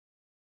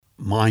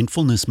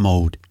mindfulness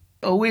mode?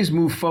 Always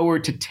move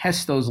forward to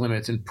test those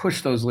limits and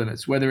push those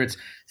limits, whether it's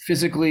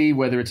physically,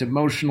 whether it's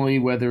emotionally,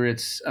 whether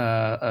it's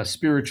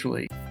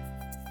spiritually.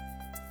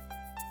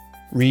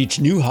 Reach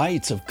new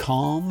heights of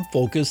calm,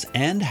 focus,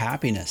 and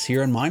happiness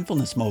here in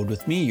Mindfulness Mode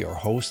with me, your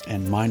host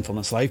and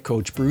mindfulness life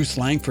coach, Bruce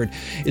Langford.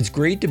 It's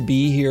great to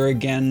be here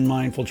again,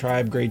 Mindful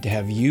Tribe. Great to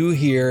have you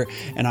here.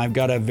 And I've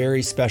got a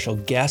very special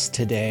guest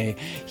today.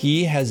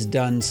 He has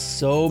done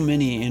so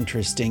many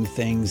interesting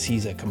things.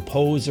 He's a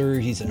composer,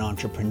 he's an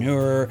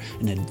entrepreneur,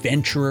 an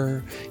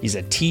adventurer, he's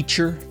a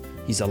teacher.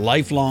 He's a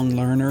lifelong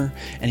learner,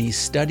 and he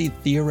studied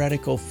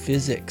theoretical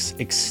physics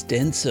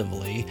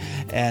extensively.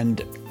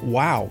 And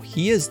wow,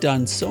 he has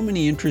done so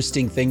many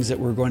interesting things that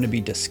we're going to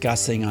be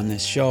discussing on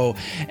this show.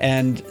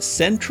 And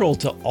central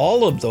to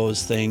all of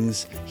those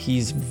things,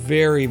 he's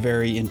very,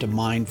 very into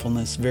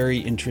mindfulness, very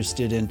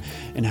interested in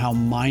how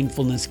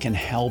mindfulness can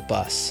help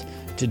us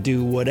to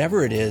do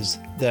whatever it is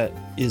that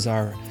is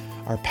our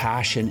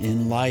passion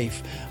in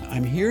life.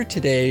 I'm here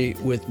today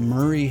with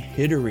Murray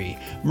Hidary.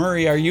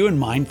 Murray, are you in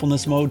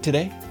mindfulness mode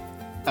today?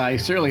 I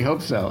certainly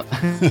hope so.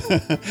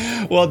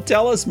 Well,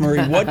 tell us,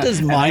 Murray, what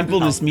does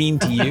mindfulness mean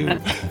to you?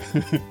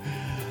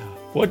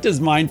 What does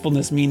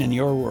mindfulness mean in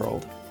your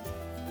world?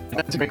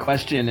 That's a great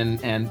question.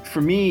 And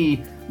for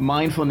me,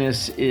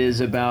 mindfulness is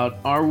about,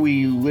 are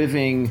we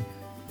living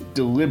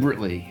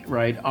deliberately,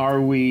 right?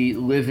 Are we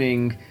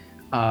living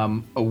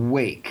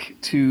awake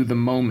to the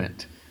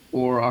moment?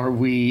 Or are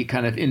we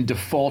kind of in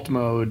default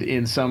mode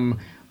in some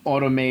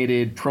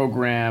automated,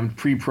 programmed,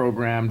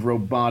 pre-programmed,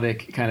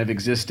 robotic kind of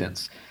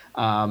existence?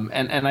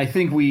 And I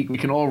think we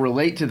can all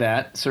relate to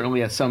that,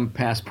 certainly at some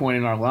past point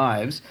in our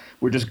lives.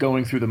 We're just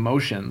going through the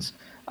motions.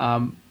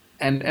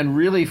 And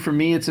really, for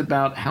me, it's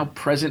about how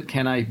present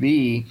can I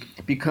be?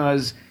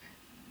 Because,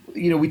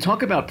 we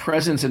talk about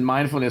presence and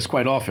mindfulness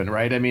quite often,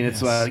 right? I mean,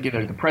 it's,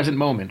 the present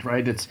moment,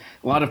 right? It's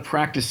a lot of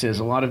practices,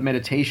 a lot of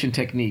meditation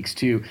techniques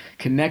to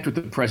connect with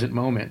the present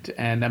moment.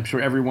 And I'm sure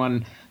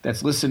everyone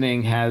that's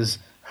listening has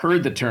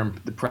heard the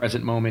term the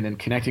present moment and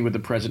connecting with the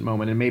present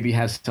moment, and maybe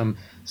has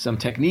some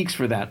techniques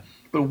for that.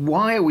 But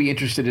why are we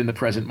interested in the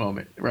present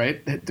moment,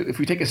 right? If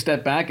we take a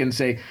step back and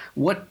say,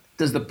 what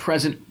does the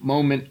present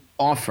moment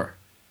offer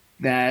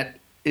that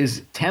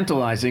is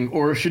tantalizing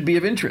or should be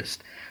of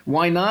interest?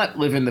 Why not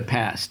live in the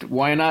past?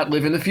 Why not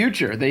live in the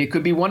future? They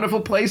could be wonderful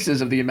places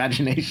of the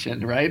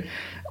imagination, right?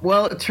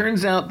 Well, it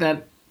turns out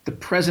that the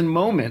present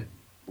moment,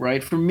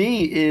 right, for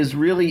me is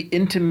really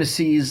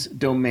intimacy's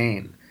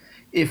domain.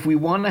 If we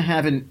want to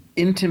have an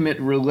intimate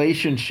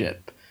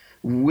relationship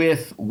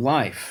with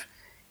life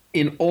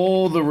in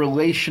all the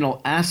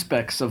relational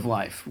aspects of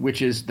life,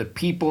 which is the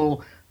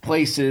people,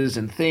 places,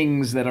 and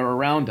things that are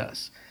around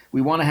us,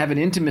 we want to have an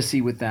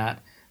intimacy with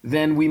that,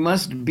 then we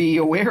must be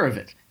aware of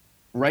it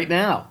right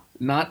now,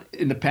 not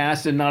in the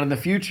past and not in the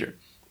future,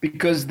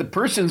 because the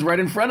person's right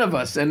in front of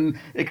us and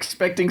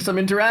expecting some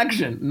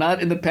interaction, not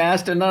in the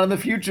past and not in the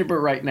future, but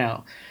right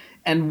now.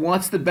 And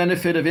what's the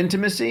benefit of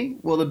intimacy?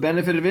 Well, the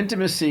benefit of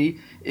intimacy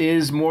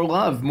is more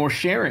love, more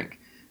sharing,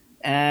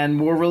 and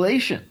more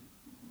relation.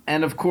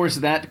 And of course,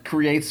 that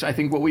creates, I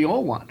think, what we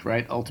all want,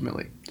 right,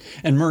 ultimately.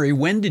 And Murray,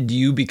 when did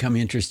you become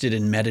interested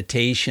in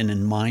meditation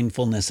and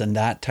mindfulness and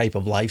that type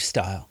of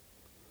lifestyle?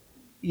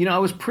 I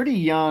was pretty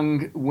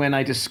young when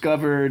I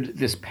discovered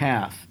this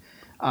path.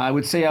 I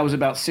would say I was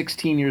about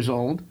 16 years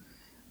old.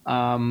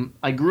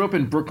 I grew up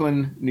in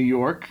Brooklyn, New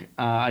York.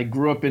 I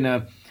grew up in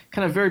a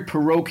kind of very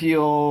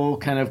parochial,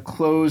 kind of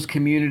closed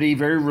community,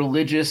 very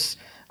religious,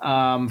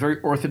 very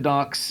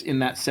orthodox in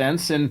that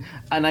sense. And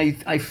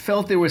I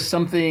felt there was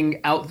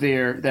something out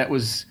there that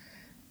was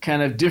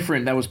kind of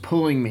different, that was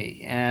pulling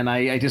me. And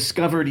I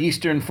discovered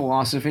Eastern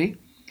philosophy.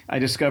 I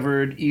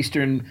discovered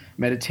Eastern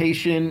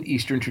meditation,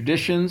 Eastern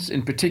traditions,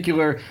 in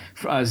particular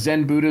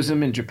Zen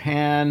Buddhism in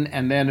Japan,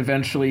 and then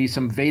eventually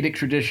some Vedic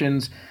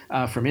traditions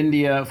from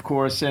India, of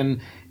course. And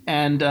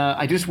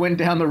I just went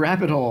down the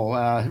rabbit hole,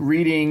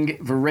 reading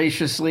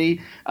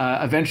voraciously,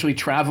 eventually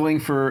traveling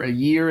for a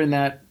year in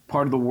that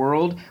part of the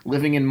world,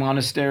 living in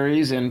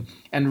monasteries, and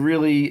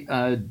really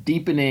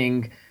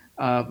deepening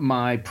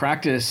my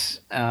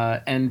practice,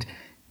 and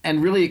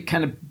really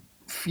kind of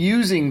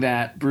fusing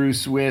that,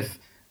 Bruce, with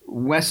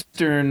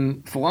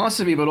Western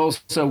philosophy, but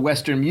also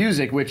Western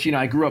music, which,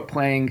 I grew up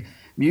playing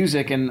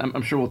music, and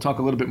I'm sure we'll talk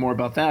a little bit more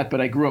about that,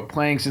 but I grew up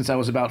playing since I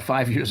was about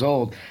 5 years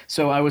old.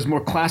 So I was more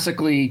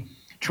classically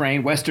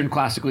trained, Western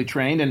classically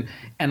trained,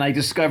 and I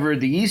discovered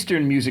the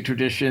Eastern music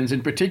traditions,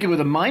 in particular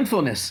the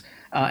mindfulness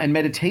and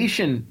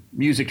meditation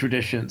music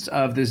traditions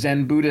of the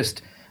Zen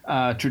Buddhist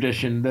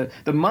tradition.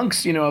 The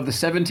monks, of the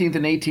 17th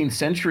and 18th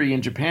century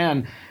in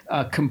Japan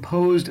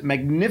composed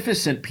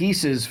magnificent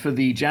pieces for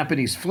the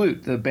Japanese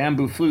flute, the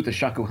bamboo flute, the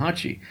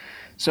shakuhachi.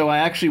 So I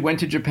actually went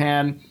to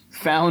Japan,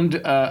 found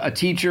a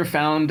teacher,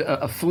 found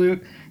a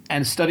flute,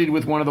 and studied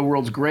with one of the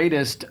world's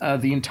greatest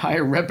the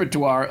entire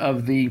repertoire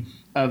of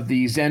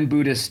the Zen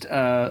Buddhist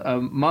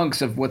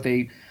monks, of what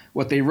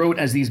they wrote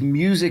as these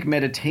music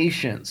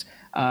meditations,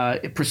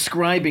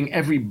 prescribing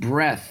every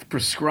breath,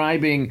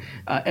 prescribing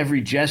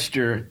every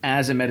gesture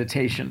as a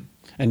meditation.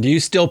 And do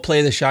you still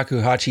play the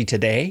shakuhachi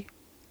today?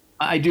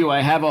 I do. I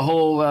have a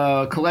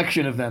whole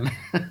collection of them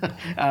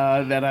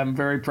that I'm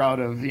very proud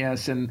of.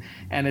 Yes, and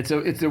it's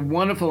a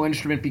wonderful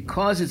instrument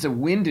because it's a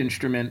wind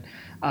instrument.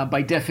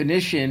 By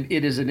definition,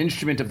 it is an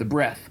instrument of the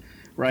breath,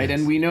 right? Yes.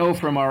 And we know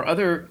from our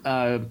other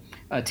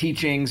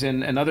teachings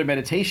and other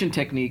meditation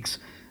techniques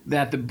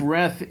that the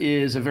breath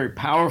is a very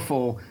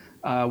powerful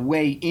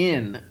way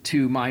in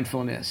to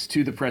mindfulness,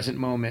 to the present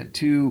moment,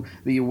 to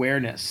the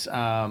awareness.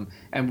 And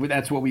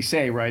that's what we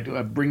say,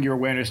 right? Bring your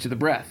awareness to the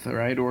breath,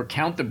 right? Or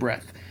count the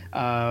breath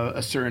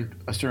a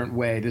certain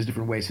way. There's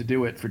different ways to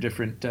do it for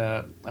different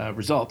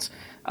results.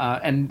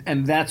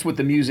 And that's what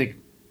the music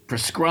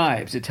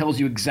prescribes. It tells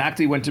you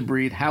exactly when to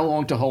breathe, how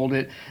long to hold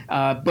it,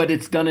 but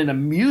it's done in a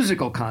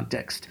musical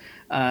context.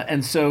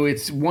 And so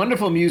it's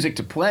wonderful music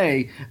to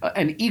play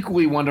and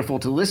equally wonderful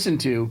to listen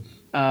to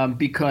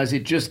because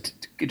it just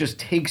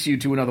takes you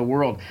to another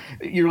world.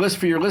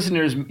 For your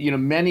listeners,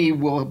 many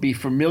will be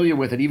familiar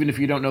with it, even if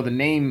you don't know the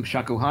name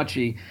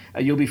shakuhachi.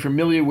 You'll be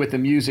familiar with the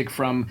music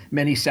from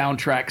many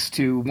soundtracks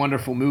to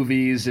wonderful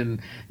movies, and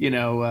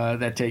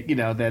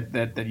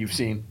that you've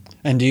seen.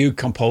 And do you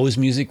compose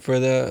music for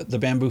the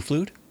bamboo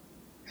flute?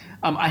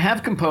 I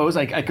have composed.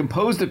 I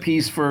composed a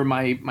piece for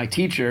my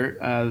teacher,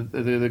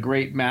 the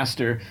great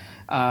master,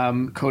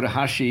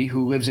 Kodahashi,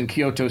 who lives in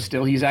Kyoto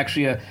still. He's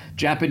actually a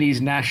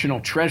Japanese national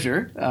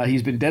treasure.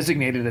 He's been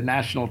designated a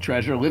national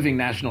treasure, a living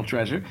national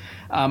treasure.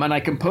 And I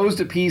composed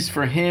a piece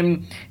for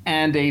him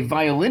and a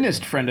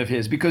violinist friend of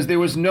his because there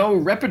was no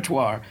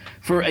repertoire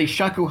for a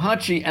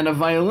shakuhachi and a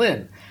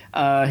violin.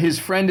 His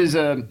friend is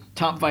a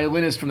top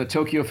violinist from the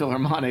Tokyo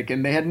Philharmonic,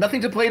 and they had nothing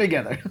to play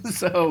together.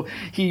 So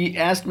he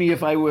asked me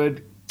if I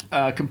would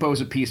compose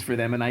a piece for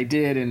them, and I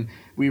did, and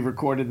we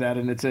recorded that,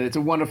 and it's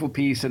a wonderful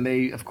piece, and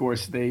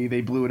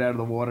they blew it out of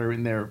the water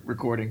in their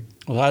recording.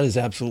 Well, that is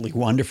absolutely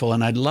wonderful,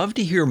 and I'd love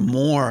to hear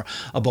more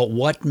about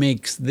what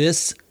makes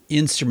this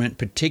instrument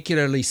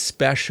particularly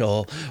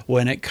special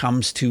when it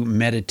comes to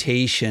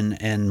meditation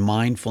and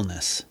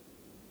mindfulness.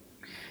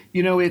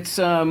 It's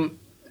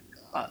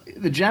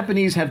the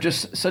Japanese have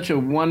just such a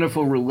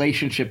wonderful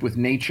relationship with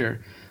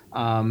nature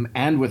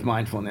and with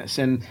mindfulness,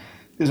 and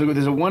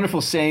There's a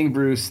wonderful saying,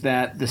 Bruce,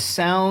 that the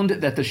sound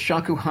that the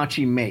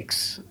shakuhachi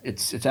makes,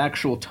 its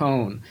actual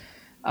tone,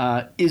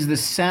 is the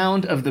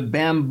sound of the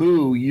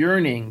bamboo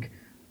yearning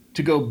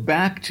to go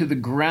back to the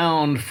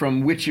ground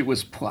from which it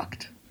was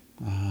plucked.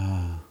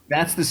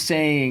 That's the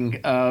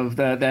saying of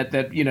that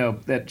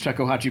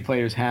shakuhachi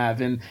players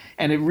have, and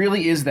it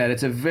really is that.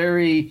 It's a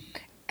very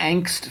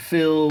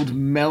angst-filled,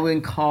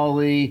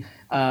 melancholy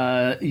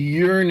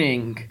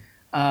yearning.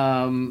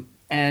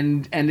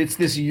 And it's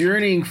this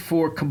yearning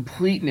for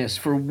completeness,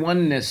 for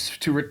oneness,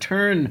 to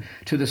return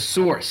to the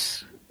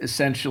source,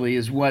 essentially,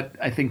 is what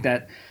I think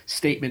that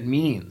statement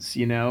means,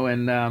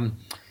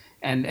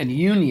 and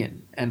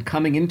union and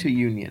coming into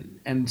union.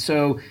 And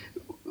so,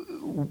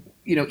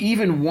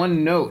 even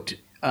one note,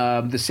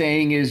 the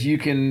saying is you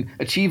can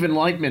achieve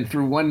enlightenment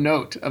through one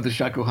note of the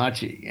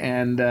shakuhachi.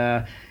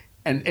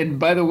 And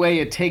by the way,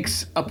 it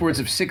takes upwards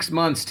of 6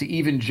 months to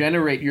even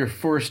generate your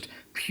first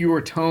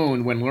pure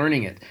tone when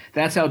learning it.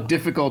 That's how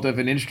difficult of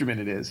an instrument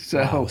it is. So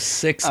wow,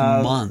 6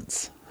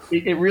 months.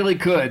 It really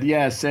could,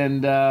 yes.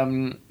 And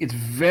it's a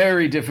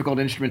very difficult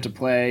instrument to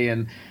play.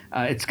 And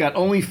it's got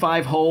only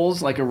 5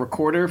 holes, like a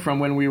recorder from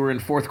when we were in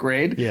 4th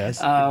grade. Yes.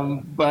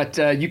 But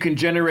you can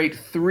generate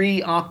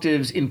 3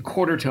 octaves in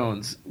quarter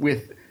tones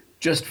with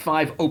just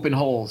 5 open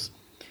holes,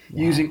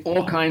 using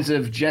all kinds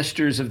of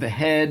gestures of the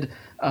head,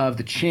 of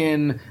the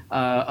chin,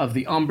 of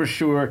the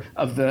embouchure,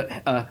 of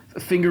the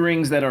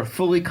fingerings that are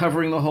fully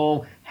covering the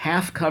hole,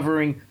 half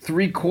covering,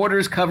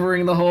 3/4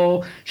 covering the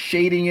hole,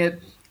 shading it.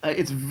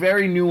 It's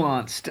very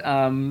nuanced,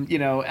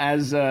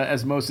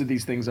 as most of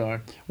these things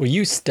are. Well,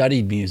 you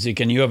studied music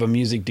and you have a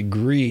music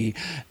degree.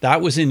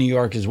 That was in New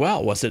York as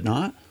well, was it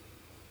not?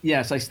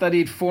 Yes, I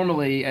studied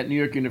formally at New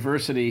York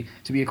University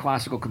to be a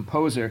classical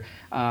composer,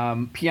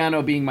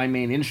 piano being my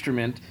main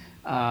instrument.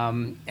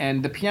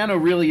 And the piano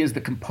really is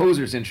the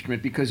composer's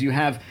instrument because you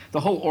have the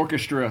whole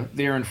orchestra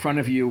there in front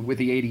of you with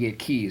the 88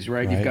 keys,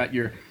 right? You've got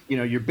your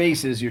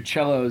basses, your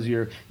cellos,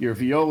 your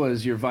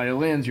violas, your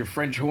violins, your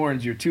French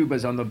horns, your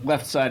tubas on the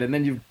left side, and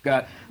then you've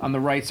got on the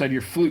right side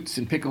your flutes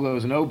and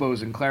piccolos and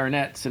oboes and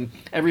clarinets and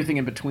everything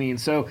in between.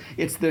 So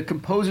it's the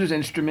composer's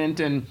instrument,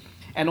 and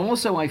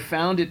also I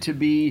found it to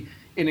be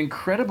an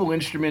incredible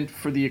instrument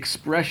for the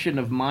expression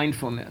of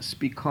mindfulness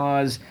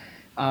because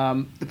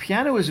the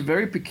piano is a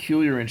very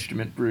peculiar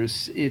instrument,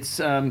 Bruce. It's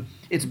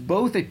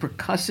both a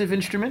percussive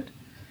instrument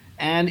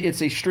and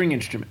it's a string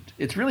instrument.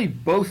 It's really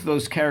both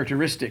those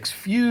characteristics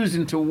fused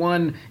into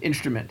one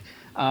instrument.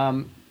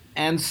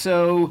 And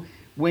so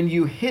when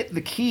you hit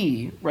the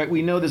key, right,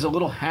 we know there's a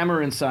little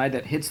hammer inside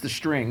that hits the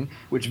string,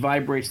 which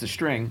vibrates the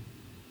string.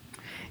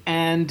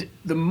 And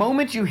the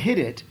moment you hit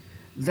it,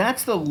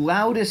 that's the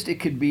loudest it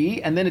could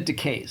be, and then it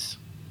decays,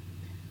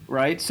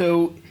 right?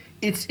 So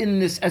it's in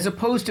this, as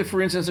opposed to,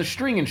 for instance, a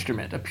string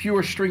instrument, a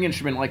pure string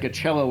instrument like a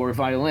cello or a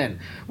violin,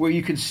 where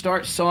you can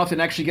start soft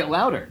and actually get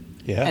louder.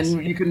 Yes.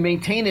 And you can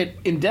maintain it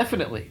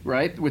indefinitely,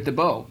 right, with the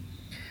bow.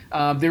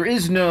 There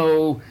is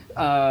no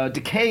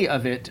decay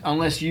of it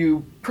unless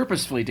you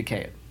purposefully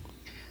decay it.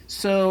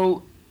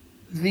 So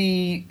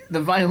the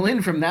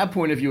violin, from that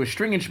point of view, a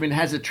string instrument,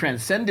 has a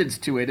transcendence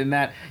to it in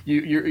that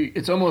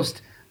it's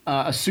almost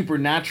a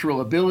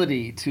supernatural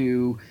ability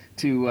to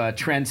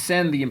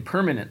transcend the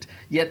impermanent.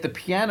 Yet the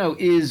piano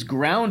is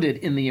grounded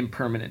in the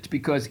impermanent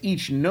because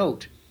each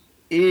note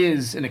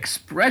is an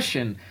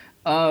expression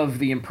of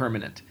the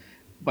impermanent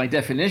by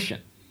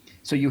definition.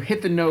 So you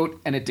hit the note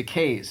and it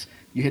decays.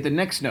 You hit the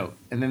next note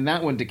and then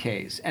that one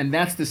decays. And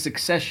that's the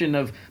succession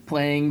of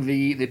playing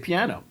the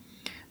piano.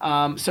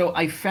 So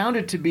I found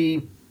it to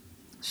be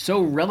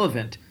so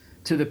relevant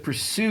to the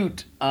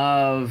pursuit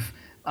of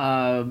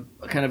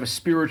kind of a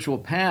spiritual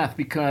path,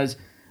 because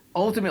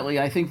ultimately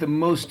I think the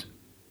most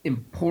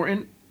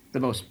important, the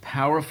most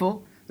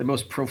powerful, the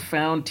most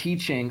profound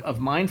teaching of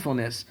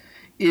mindfulness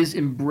is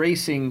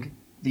embracing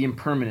the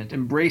impermanent,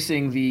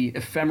 embracing the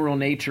ephemeral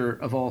nature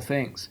of all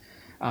things,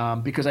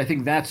 because I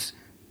think that's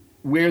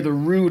where the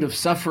root of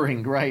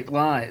suffering, right,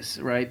 lies,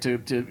 right,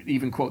 to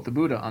even quote the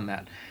Buddha on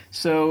that.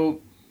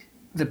 So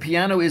the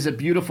piano is a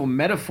beautiful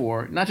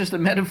metaphor, not just a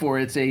metaphor,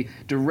 it's a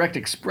direct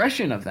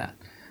expression of that.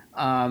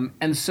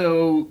 And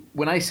so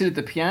when I sit at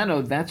the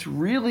piano, that's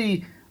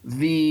really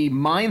the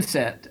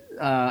mindset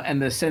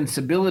and the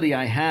sensibility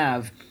I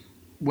have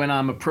when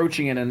I'm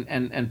approaching it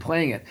and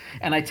playing it.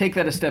 And I take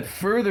that a step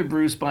further,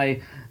 Bruce,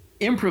 by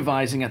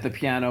improvising at the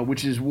piano,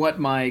 which is what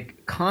my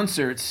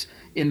concerts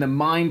in the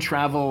mind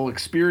travel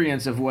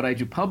experience of what I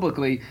do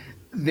publicly,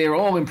 they're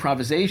all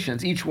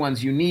improvisations. Each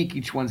one's unique,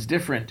 each one's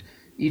different.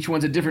 Each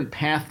one's a different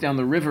path down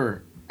the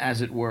river,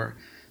 as it were.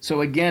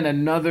 So again,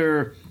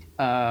 another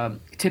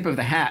tip of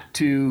the hat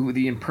to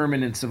the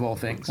impermanence of all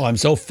things. Well, I'm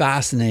so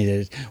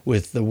fascinated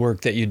with the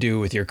work that you do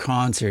with your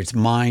concerts,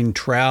 Mind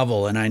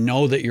Travel, and I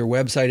know that your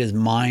website is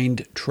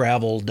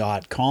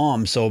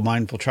mindtravel.com. So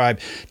Mindful Tribe,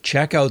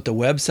 check out the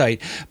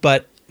website.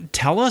 But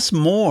tell us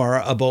more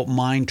about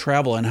Mind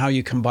Travel and how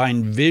you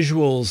combine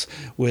visuals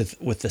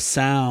with the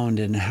sound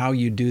and how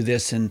you do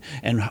this and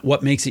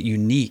what makes it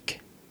unique.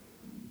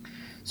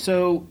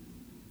 So,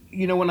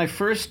 when I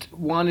first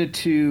wanted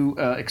to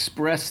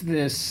express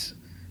this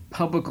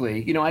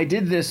publicly, I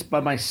did this by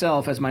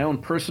myself as my own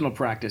personal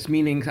practice,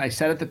 meaning I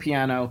sat at the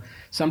piano,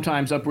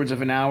 sometimes upwards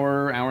of an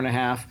hour, hour and a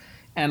half,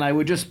 and I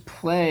would just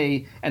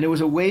play. And it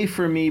was a way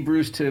for me,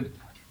 Bruce, to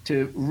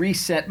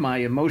reset my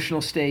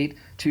emotional state,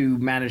 to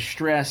manage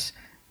stress.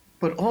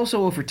 But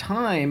also over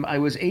time, I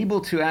was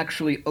able to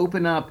actually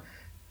open up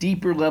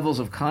deeper levels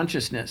of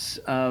consciousness,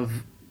 of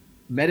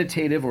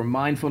meditative or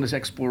mindfulness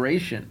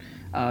exploration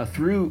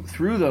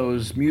through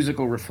those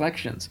musical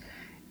reflections.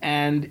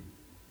 And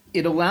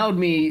it allowed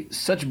me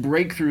such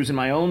breakthroughs in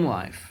my own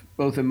life,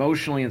 both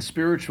emotionally and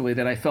spiritually,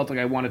 that I felt like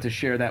I wanted to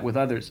share that with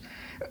others.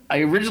 I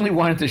originally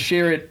wanted to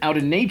share it out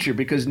in nature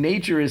because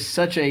nature is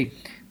such a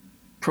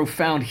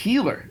profound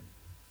healer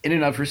in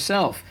and of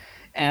herself.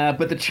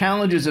 But the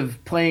challenges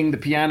of playing the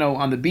piano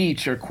on the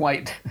beach are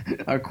quite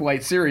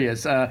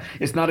serious.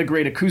 It's not a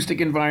great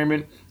acoustic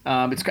environment.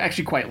 It's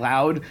actually quite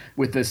loud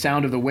with the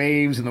sound of the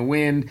waves and the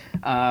wind.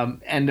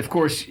 And of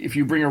course, if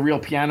you bring a real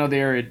piano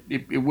there,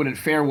 it wouldn't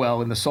fare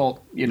well in the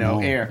salt,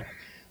 air.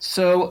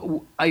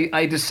 So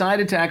I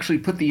decided to actually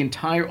put the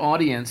entire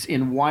audience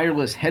in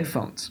wireless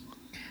headphones.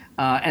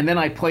 And then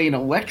I play an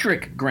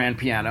electric grand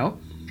piano.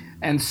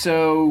 And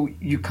so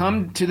you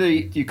come to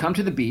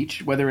the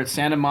beach, whether it's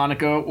Santa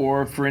Monica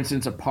or, for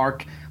instance, a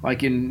park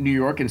like in New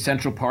York, in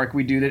Central Park.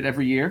 We do that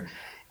every year.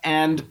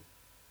 And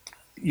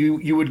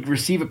you would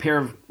receive a pair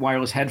of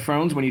wireless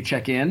headphones when you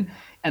check in.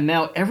 And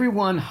now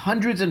everyone,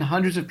 hundreds and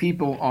hundreds of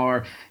people,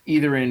 are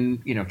either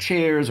in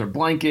chairs or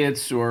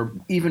blankets or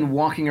even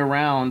walking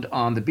around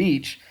on the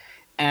beach.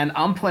 And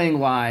I'm playing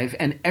live,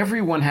 and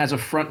everyone has a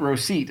front row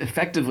seat,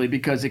 effectively,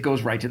 because it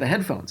goes right to the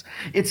headphones.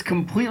 It's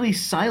completely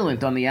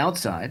silent on the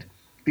outside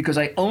because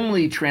I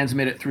only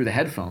transmit it through the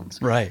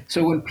headphones. Right.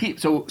 So when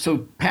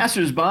so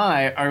passersby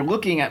are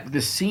looking at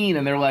this scene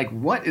and they're like,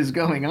 "What is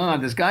going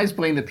on? This guy's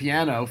playing the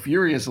piano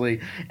furiously,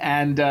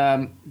 and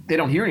they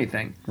don't hear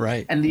anything."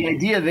 Right. And the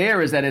idea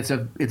there is that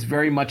it's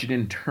very much an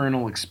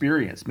internal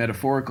experience,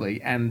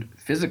 metaphorically and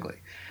physically,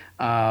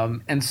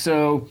 and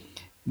so.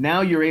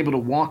 Now you're able to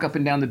walk up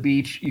and down the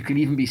beach. You can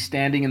even be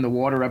standing in the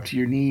water up to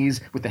your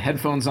knees with the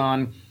headphones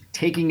on,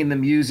 taking in the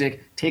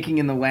music, taking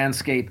in the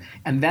landscape.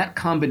 And that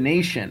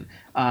combination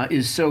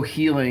is so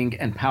healing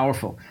and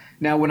powerful.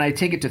 Now, when I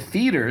take it to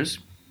theaters,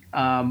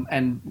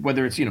 and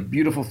whether it's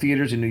beautiful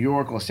theaters in New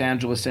York, Los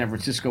Angeles, San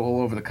Francisco,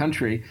 all over the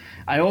country,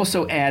 I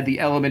also add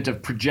the element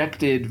of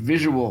projected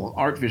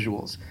art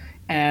visuals.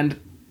 And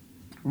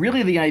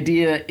really the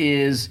idea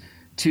is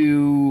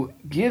to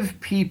give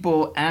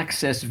people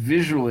access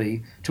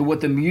visually to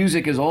what the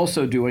music is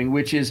also doing,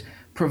 which is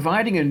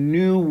providing a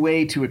new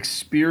way to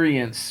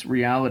experience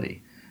reality,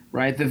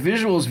 right? The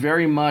visuals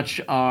very much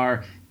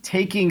are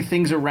taking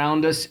things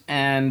around us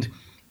and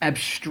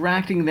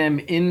abstracting them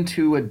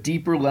into a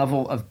deeper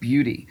level of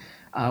beauty,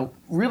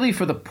 really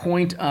for the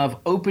point of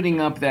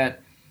opening up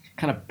that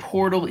kind of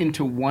portal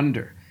into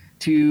wonder,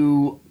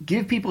 to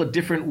give people a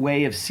different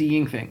way of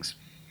seeing things,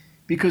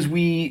 because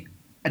we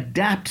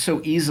adapt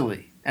so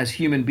easily as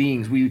human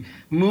beings. We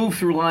move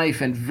through life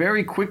and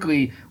very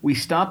quickly we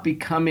stop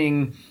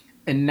becoming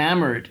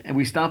enamored and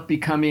we stop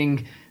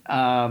becoming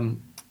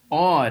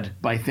awed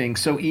by things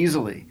so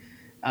easily.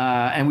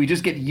 And we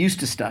just get used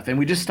to stuff and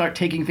we just start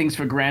taking things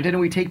for granted and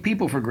we take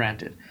people for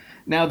granted.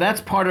 Now, that's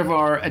part of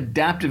our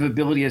adaptive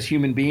ability as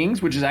human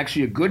beings, which is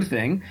actually a good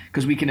thing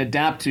because we can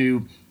adapt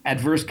to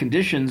adverse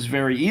conditions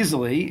very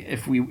easily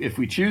if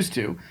we choose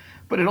to.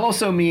 But it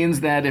also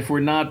means that if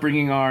we're not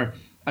bringing a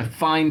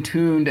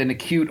fine-tuned and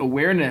acute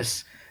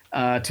awareness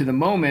to the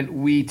moment,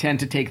 we tend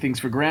to take things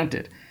for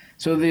granted.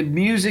 So the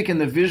music and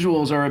the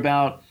visuals are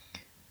about,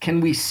 can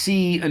we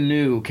see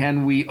anew?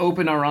 Can we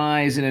open our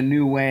eyes in a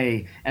new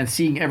way and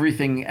seeing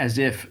everything as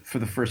if for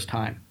the first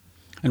time?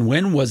 And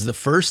when was the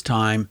first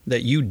time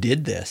that you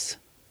did this?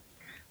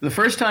 The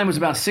first time was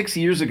about 6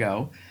 years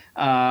ago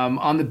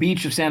on the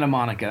beach of Santa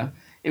Monica.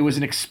 It was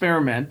an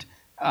experiment.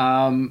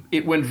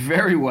 It went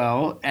very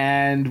well,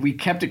 and we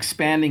kept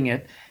expanding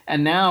it.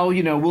 And now,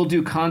 we'll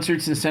do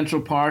concerts in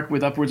Central Park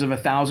with upwards of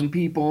 1,000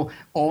 people,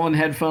 all in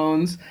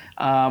headphones,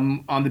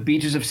 on the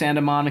beaches of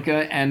Santa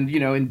Monica, and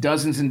in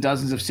dozens and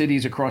dozens of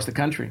cities across the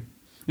country.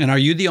 And are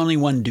you the only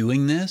one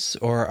doing this,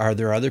 or are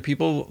there other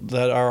people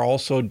that are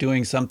also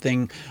doing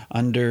something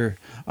under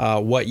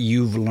what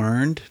you've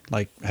learned?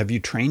 Like, have you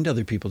trained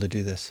other people to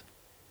do this?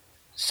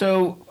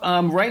 So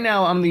right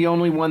now, I'm the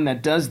only one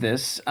that does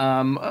this.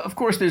 Of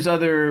course, there's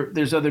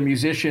other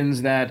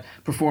musicians that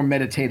perform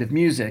meditative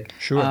music.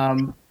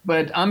 Sure.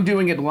 But I'm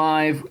doing it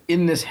live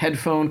in this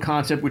headphone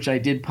concept, which I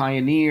did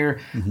pioneer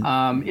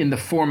in the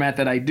format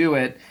that I do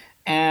it.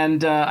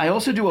 And I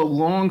also do a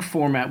long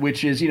format,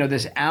 which is,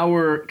 this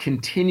hour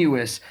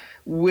continuous,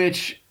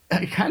 which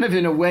kind of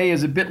in a way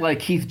is a bit like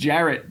Keith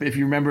Jarrett, if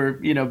you remember,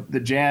 the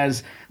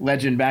jazz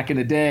legend back in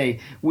the day,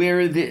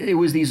 where it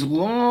was these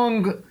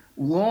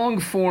long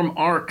form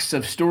arcs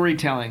of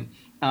storytelling.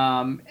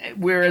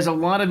 Whereas a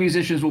lot of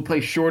musicians will play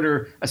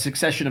a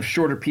succession of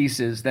shorter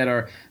pieces that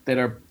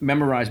are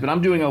memorized, but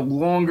I'm doing a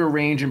longer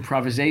range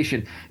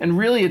improvisation. And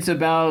really it's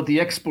about the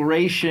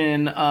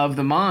exploration of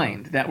the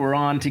mind that we're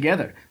on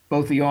together,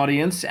 both the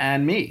audience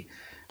and me.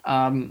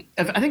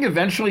 I think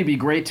eventually it'd be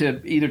great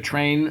to either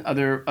train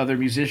other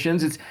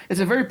musicians. It's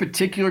a very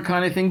particular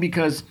kind of thing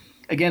because,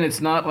 again,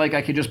 it's not like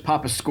I could just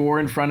pop a score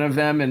in front of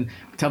them and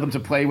tell them to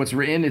play what's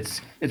written.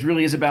 It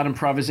really is about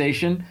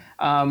improvisation.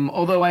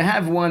 Although I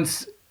have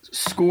once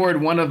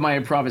scored one of my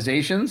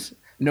improvisations,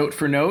 note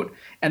for note,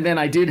 and then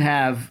I did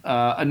have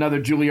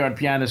another Juilliard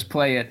pianist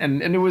play it,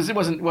 and it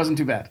wasn't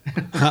too bad.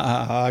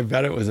 I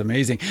bet it was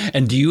amazing.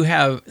 And do you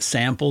have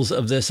samples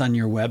of this on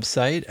your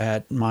website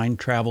at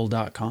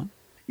mindtravel.com?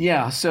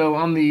 Yeah. So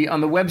on the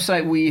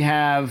website we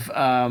have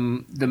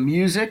the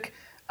music.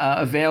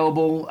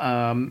 Available,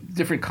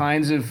 different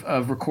kinds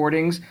of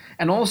recordings,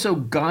 and also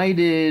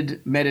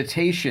guided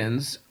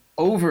meditations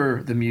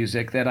over the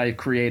music that I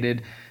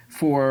created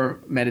for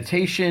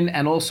meditation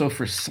and also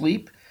for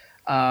sleep.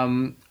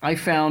 I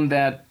found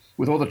that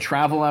with all the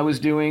travel I was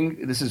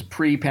doing, this is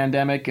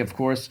pre-pandemic, of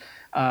course,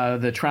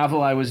 the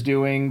travel I was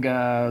doing,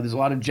 there's a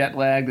lot of jet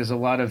lag, there's a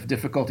lot of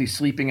difficulty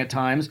sleeping at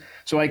times.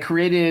 So I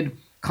created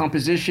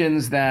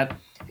compositions that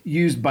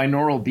used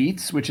binaural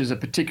beats, which is a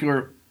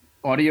particular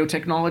audio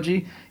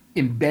technology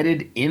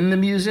embedded in the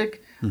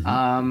music.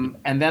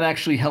 And that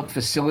actually helped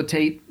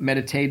facilitate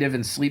meditative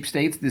and sleep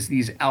states,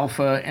 these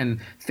alpha and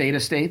theta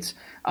states.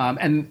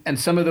 And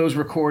some of those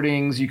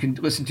recordings you can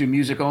listen to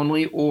music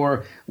only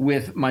or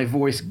with my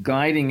voice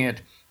guiding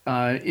it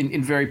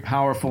in very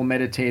powerful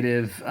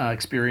meditative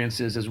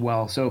experiences as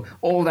well. So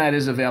all that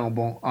is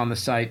available on the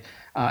site,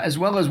 as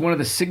well as one of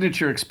the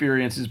signature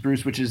experiences,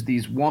 Bruce, which is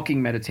these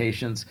walking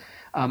meditations.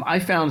 I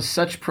found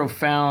such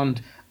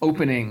profound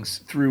openings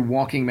through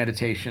walking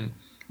meditation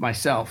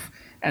myself.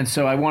 And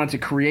so I wanted to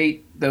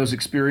create those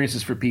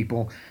experiences for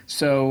people.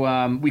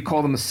 So we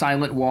call them the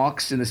silent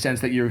walks in the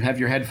sense that you have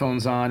your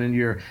headphones on and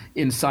you're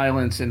in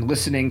silence and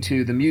listening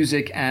to the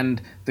music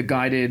and the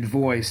guided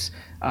voice,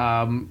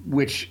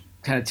 which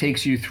kind of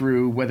takes you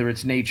through whether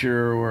it's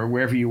nature or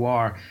wherever you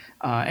are.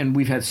 And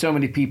we've had so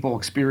many people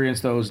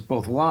experience those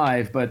both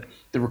live, but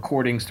the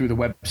recordings through the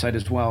website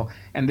as well.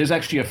 And there's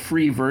actually a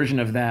free version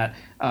of that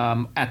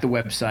at the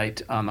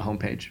website on the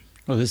homepage.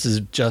 Well, this is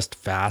just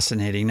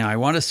fascinating. Now, I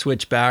want to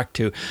switch back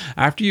to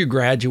after you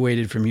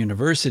graduated from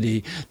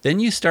university, then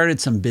you started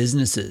some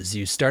businesses.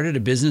 You started a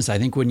business, I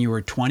think, when you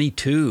were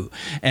 22.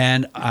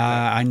 And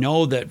I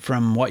know that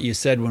from what you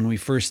said when we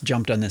first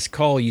jumped on this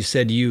call, you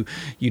said you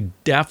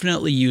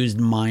definitely used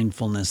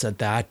mindfulness at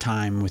that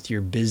time with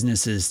your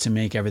businesses to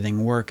make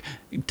everything work.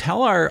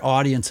 Tell our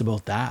audience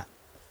about that.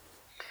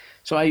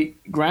 So I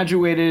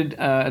graduated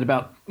at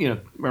about,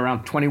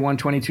 around 21,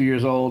 22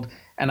 years old.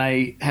 And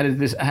I had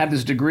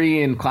this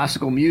degree in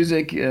classical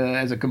music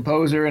as a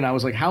composer, and I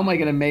was like, how am I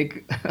going to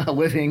make a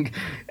living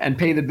and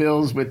pay the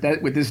bills with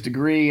this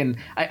degree? And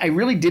I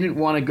really didn't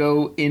want to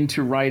go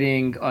into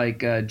writing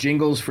like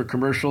jingles for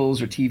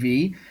commercials or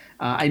TV.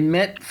 I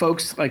met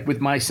folks like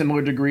with my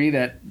similar degree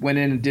that went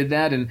in and did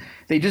that, and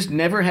they just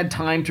never had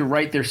time to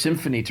write their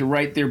symphony, to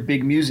write their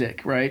big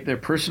music, right? Their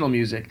personal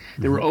music.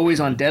 They were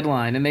always on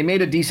deadline, and they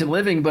made a decent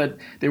living, but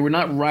they were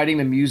not writing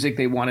the music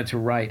they wanted to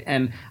write.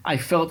 And I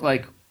felt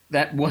like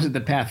that wasn't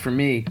the path for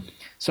me.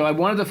 So I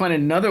wanted to find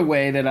another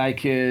way that I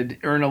could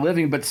earn a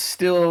living, but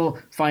still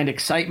find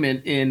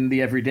excitement in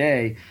the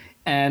everyday.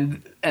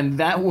 And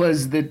that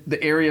was the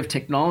area of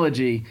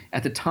technology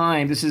at the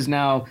time. This is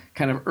now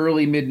kind of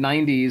early mid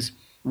 90s,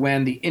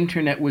 when the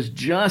internet was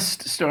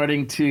just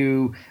starting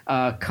to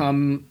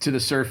come to the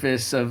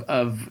surface of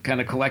kind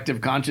of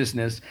collective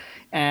consciousness.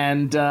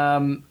 And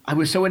I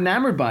was so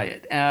enamored by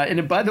it.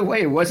 And by the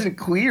way, it wasn't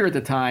clear at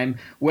the time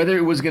whether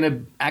it was going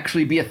to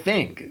actually be a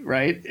thing,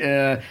 right?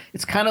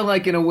 It's kind of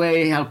like, in a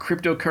way, how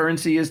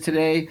cryptocurrency is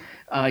today.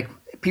 Like,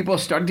 people are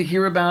starting to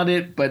hear about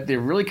it, but they're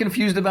really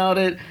confused about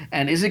it.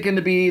 And is it going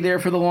to be there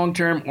for the long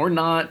term or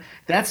not?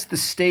 That's the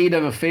state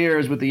of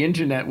affairs with the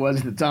internet was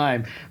at the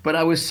time. But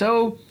I was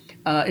so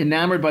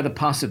enamored by the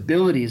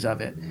possibilities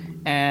of it.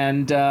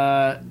 And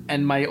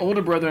my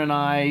older brother and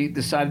I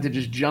decided to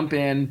just jump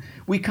in.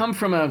 We come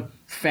from a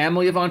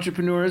family of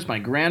entrepreneurs. My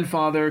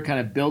grandfather kind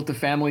of built a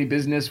family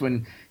business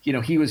when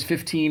he was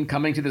 15,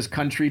 coming to this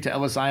country, to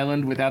Ellis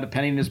Island, without a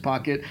penny in his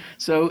pocket.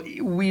 So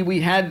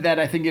we had that,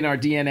 I think, in our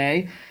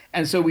DNA.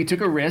 And so we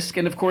took a risk.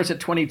 And of course, at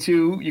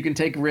 22, you can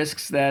take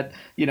risks that,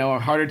 are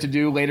harder to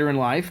do later in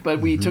life. But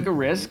we took a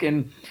risk,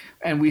 and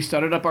we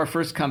started up our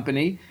first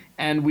company,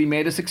 and we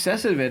made a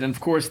success of it. And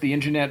of course, the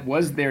internet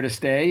was there to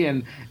stay.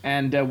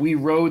 And we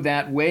rode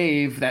that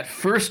wave, that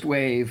first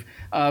wave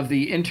of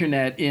the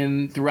internet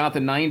throughout the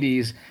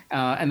 90s,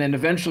 and then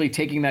eventually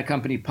taking that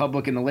company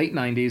public in the late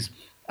 90s.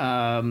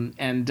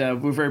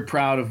 We're very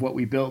proud of what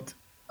we built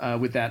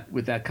with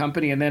that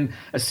company, and then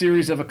a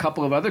series of a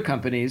couple of other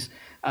companies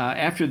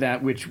after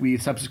that, which we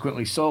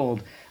subsequently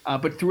sold.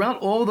 But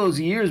throughout all those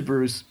years,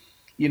 Bruce,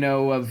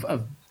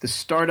 of the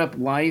startup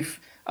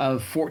life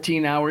of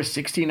 14-hour,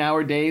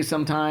 16-hour days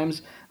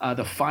sometimes,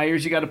 the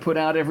fires you got to put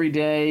out every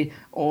day,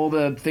 all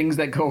the things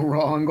that go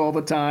wrong all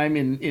the time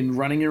in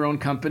running your own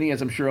company,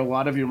 as I'm sure a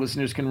lot of your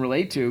listeners can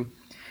relate to.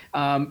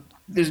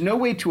 There's no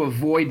way to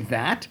avoid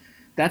that.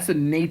 That's the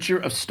nature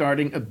of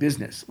starting a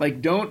business.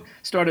 Like, don't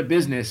start a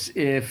business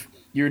if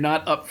you're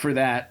not up for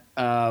that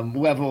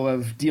level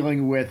of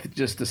dealing with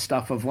just the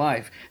stuff of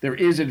life. There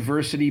is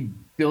adversity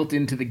built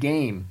into the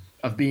game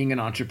of being an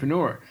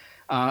entrepreneur.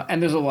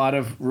 And there's a lot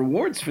of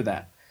rewards for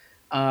that.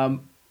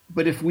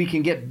 But if we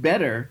can get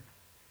better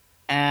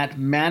at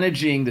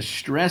managing the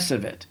stress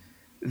of it,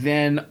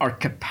 then our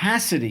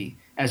capacity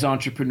as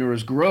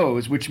entrepreneurs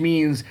grows, which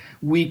means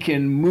we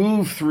can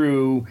move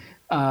through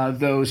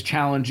those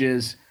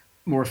challenges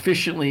more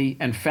efficiently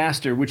and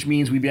faster, which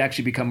means we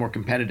actually become more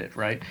competitive,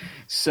 right?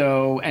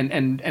 So,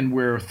 and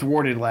we're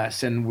thwarted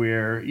less, and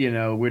we're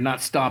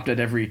not stopped at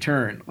every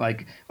turn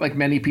like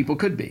many people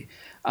could be.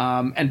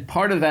 And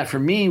part of that for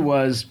me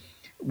was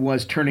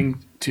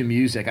turning to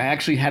music. I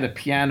actually had a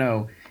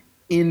piano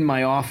in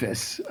my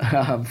office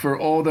for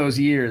all those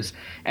years.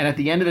 And at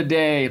the end of the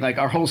day, like,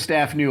 our whole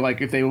staff knew,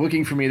 like, if they were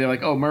looking for me, they're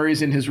like, oh,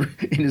 Murray's in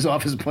his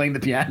office playing the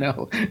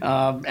piano.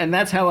 And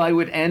that's how I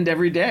would end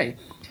every day,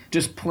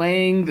 just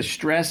playing the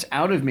stress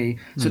out of me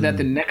so that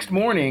the next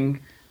morning,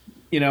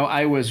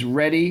 I was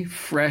ready,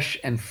 fresh,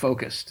 and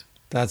focused.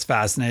 That's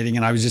fascinating.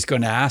 And I was just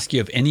going to ask you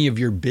if any of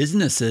your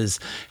businesses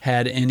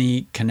had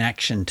any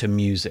connection to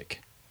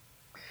music.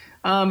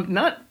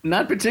 Not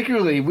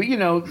particularly. We,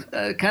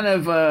 kind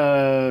of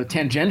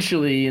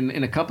tangentially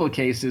in a couple of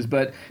cases,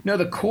 but no,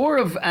 the core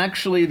of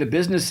actually the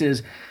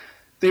businesses,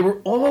 they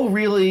were all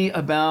really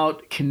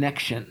about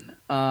connection.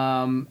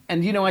 And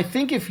I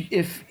think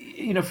if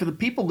for the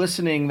people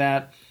listening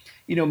that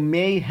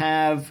may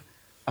have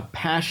a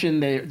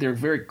passion they're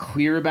very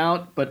clear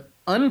about, but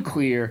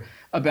unclear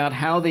about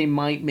how they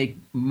might make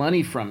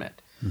money from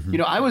it.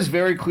 Mm-hmm. I was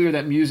very clear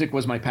that music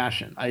was my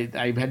passion.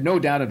 I had no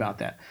doubt about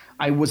that.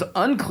 I was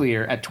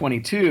unclear at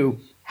 22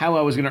 how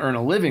I was going to earn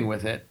a living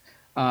with it,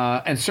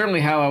 and certainly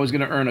how I was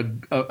going to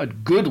earn a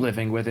good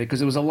living with it, because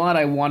there was a lot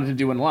I wanted to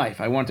do in life.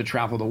 I wanted to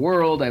travel the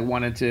world. I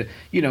wanted to,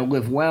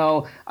 live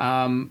well.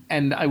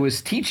 And I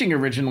was teaching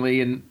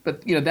originally,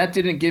 but that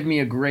didn't give me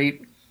a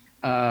great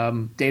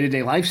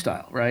day-to-day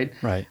lifestyle, right?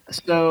 Right.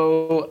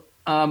 So,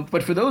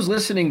 but for those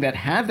listening that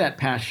have that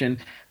passion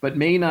but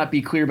may not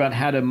be clear about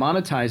how to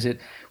monetize it,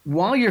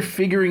 while you're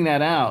figuring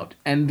that out,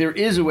 and there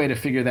is a way to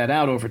figure that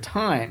out over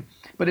time,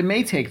 but it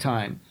may take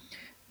time,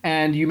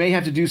 and you may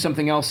have to do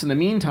something else in the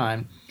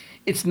meantime,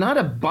 it's not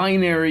a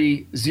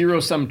binary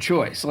zero-sum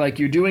choice. Like,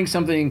 you're doing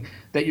something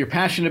that you're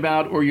passionate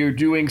about, or you're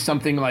doing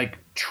something like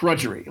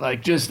drudgery,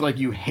 like just like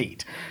you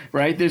hate,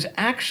 right? There's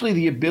actually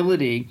the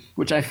ability,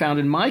 which I found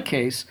in my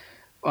case,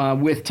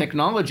 with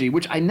technology,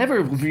 which I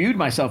never viewed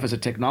myself as a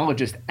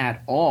technologist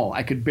at all.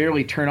 I could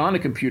barely turn on a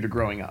computer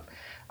growing up.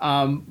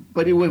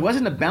 But it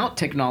wasn't about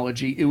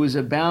technology. It was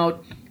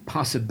about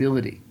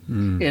possibility.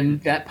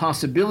 And that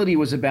possibility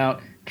was about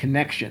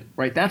connection,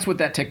 right? That's what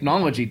that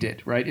technology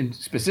did, right? And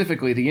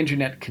specifically, the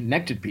internet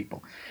connected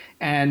people.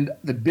 And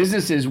the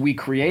businesses we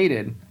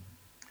created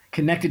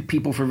connected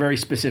people for very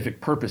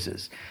specific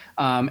purposes.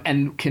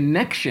 And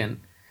connection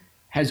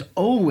has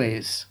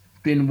always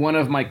been one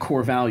of my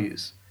core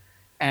values.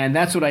 And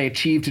that's what I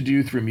achieve to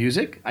do through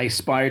music. I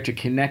aspire to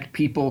connect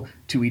people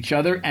to each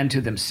other and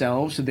to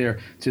themselves,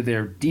 to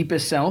their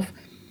deepest self.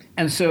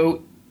 And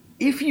so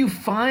if you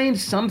find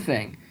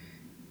something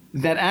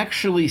that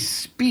actually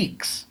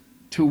speaks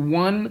to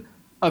one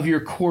of your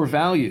core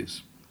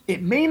values,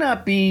 it may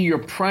not be your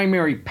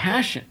primary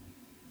passion,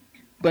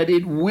 but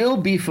it will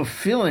be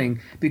fulfilling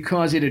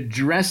because it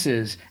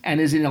addresses and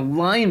is in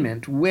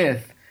alignment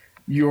with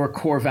your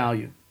core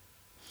value.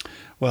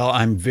 Well,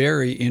 I'm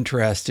very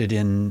interested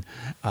in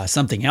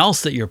something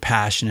else that you're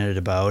passionate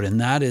about,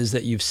 and that is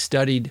that you've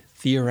studied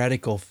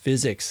theoretical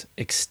physics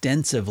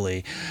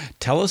extensively.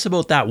 Tell us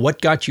about that.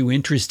 What got you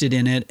interested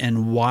in it,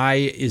 and why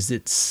is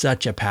it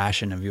such a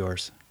passion of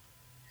yours?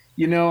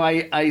 You know,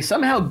 I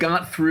somehow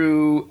got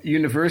through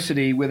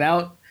university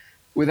without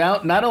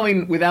not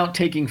only without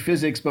taking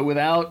physics, but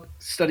without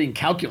studying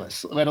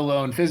calculus, let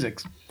alone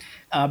physics.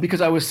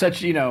 Because I was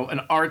such,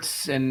 an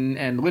arts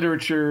and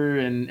literature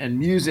and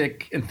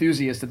music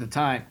enthusiast at the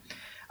time.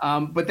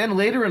 But then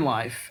later in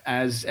life,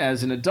 as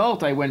an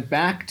adult, I went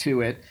back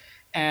to it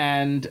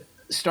and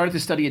started to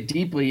study it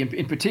deeply.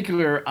 In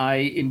particular,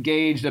 I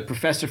engaged a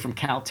professor from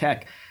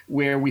Caltech,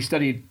 where we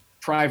studied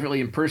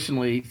privately and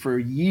personally for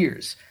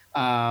years,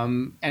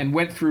 and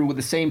went through with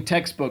the same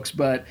textbooks,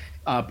 but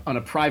on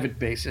a private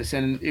basis.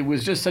 And it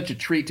was just such a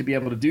treat to be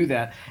able to do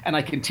that. And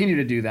I continue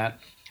to do that.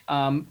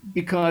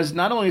 Because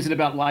not only is it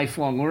about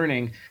lifelong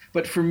learning,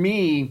 but for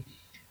me,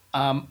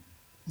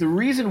 the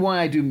reason why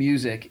I do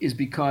music is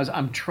because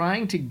I'm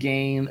trying to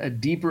gain a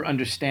deeper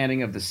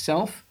understanding of the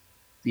self,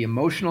 the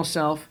emotional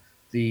self,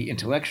 the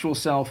intellectual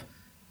self,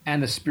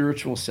 and the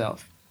spiritual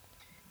self.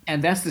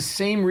 And that's the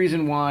same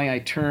reason why I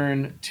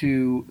turn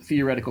to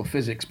theoretical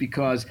physics,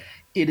 because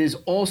it is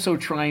also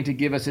trying to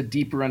give us a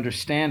deeper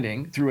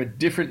understanding through a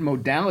different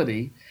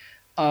modality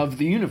of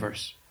the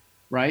universe,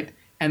 right?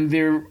 And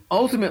there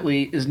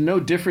ultimately is no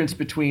difference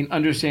between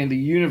understanding the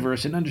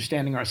universe and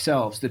understanding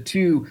ourselves. The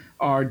two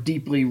are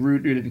deeply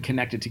rooted and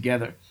connected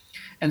together.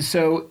 And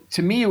so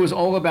to me, it was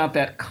all about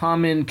that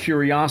common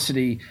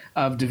curiosity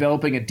of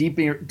developing a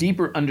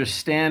deeper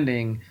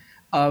understanding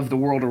of the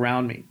world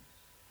around me.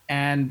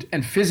 And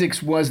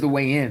physics was the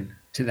way in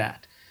to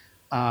that.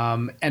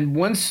 And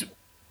once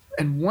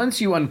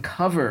you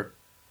uncover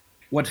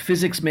what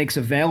physics makes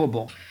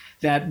available,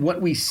 that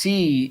what we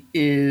see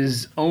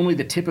is only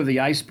the tip of the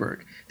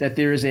iceberg, that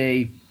there is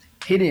a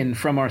hidden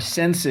from our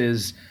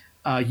senses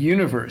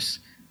universe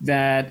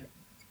that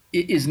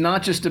is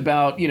not just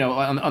about,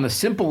 on a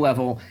simple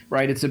level,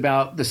 right? It's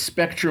about the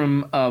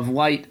spectrum of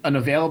light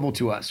unavailable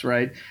to us,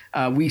 right?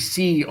 We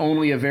see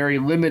only a very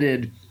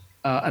limited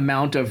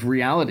amount of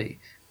reality.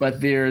 But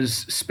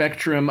there's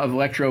spectrum of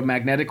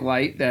electromagnetic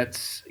light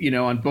that's,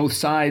 on both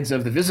sides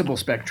of the visible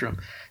spectrum.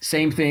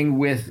 Same thing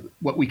with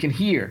what we can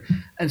hear.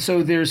 And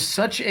so there's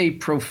such a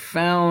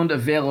profound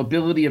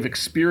availability of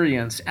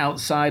experience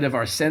outside of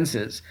our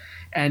senses.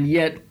 And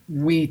yet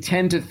we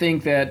tend to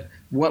think that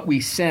what we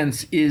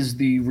sense is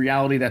the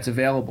reality that's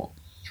available.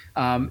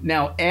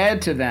 Now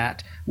add to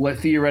that what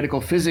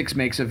theoretical physics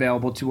makes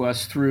available to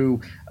us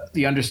through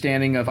the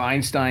understanding of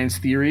Einstein's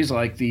theories,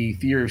 like the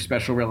theory of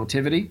special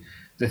relativity,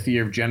 the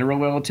theory of general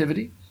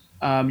relativity.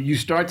 You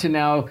start to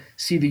now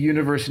see the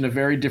universe in a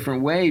very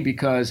different way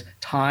because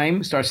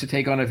time starts to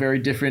take on a very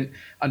different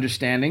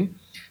understanding.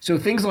 So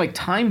things like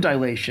time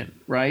dilation,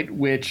 right,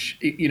 which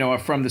are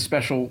from the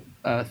special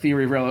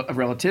theory of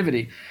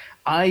relativity,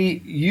 I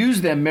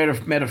use them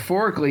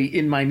metaphorically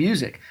in my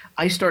music.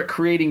 I start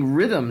creating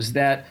rhythms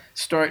that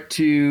start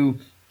to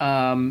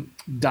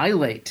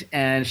dilate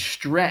and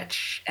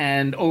stretch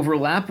and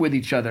overlap with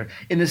each other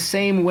in the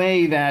same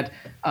way that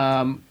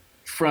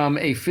from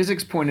a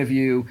physics point of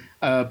view,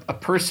 a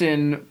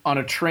person on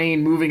a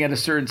train moving at a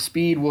certain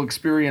speed will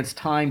experience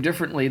time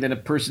differently than a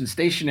person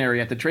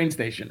stationary at the train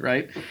station,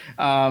 right?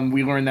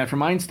 We learned that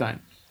from Einstein.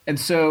 And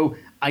so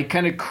I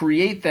kind of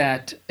create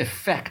that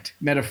effect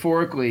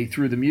metaphorically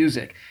through the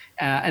music.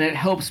 And it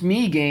helps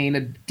me gain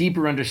a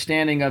deeper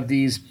understanding of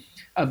these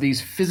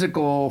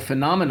physical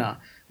phenomena,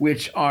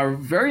 which are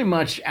very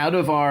much out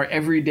of our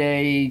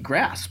everyday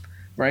grasp.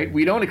 Right?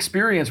 We don't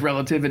experience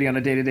relativity on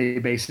a day-to-day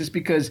basis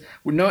because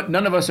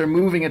none of us are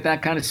moving at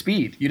that kind of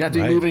speed. You'd have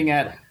to be moving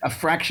at a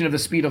fraction of the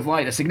speed of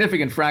light, a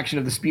significant fraction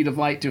of the speed of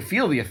light to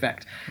feel the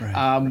effect,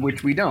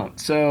 which we don't.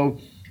 So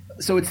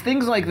it's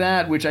things like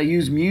that which I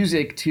use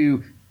music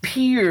to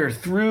peer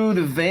through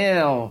the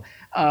veil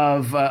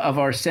of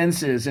our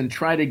senses and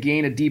try to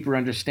gain a deeper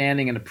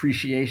understanding and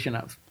appreciation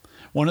of.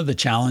 One of the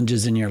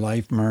challenges in your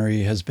life,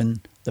 Murray, has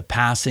been the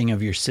passing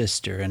of your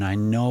sister. And I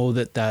know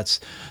that that's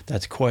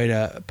quite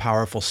a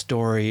powerful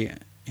story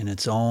in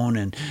its own.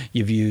 And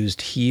you've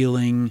used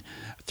healing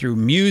through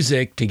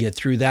music to get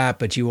through that,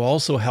 but you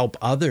also help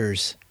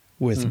others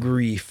with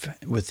grief,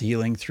 with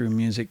healing through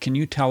music. Can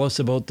you tell us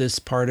about this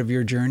part of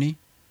your journey?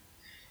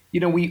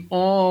 We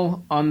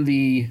all on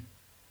the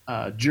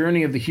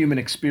journey of the human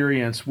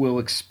experience will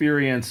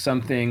experience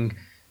something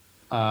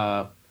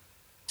to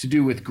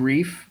do with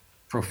grief,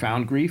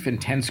 profound grief,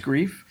 intense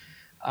grief.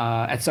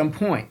 At some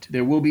point,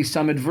 there will be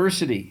some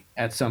adversity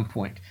at some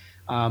point.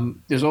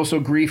 There's also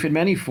grief in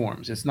many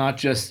forms. It's not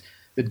just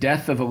the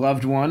death of a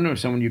loved one or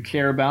someone you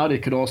care about.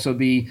 It could also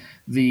be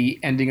the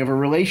ending of a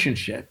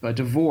relationship, a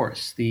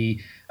divorce,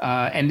 the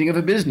ending of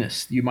a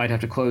business you might have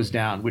to close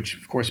down, which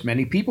of course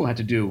many people had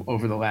to do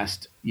over the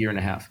last year and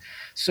a half.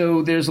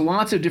 So there's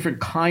lots of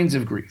different kinds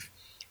of grief.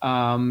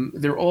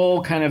 They're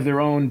all kind of their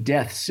own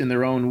deaths in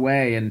their own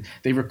way, and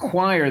they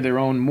require their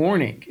own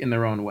mourning in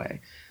their own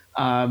way.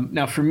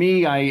 Now, for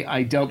me,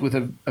 I dealt with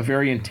a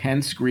very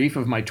intense grief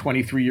of my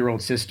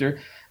 23-year-old sister.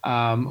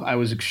 I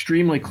was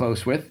extremely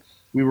close with.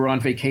 We were on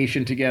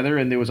vacation together,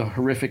 and there was a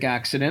horrific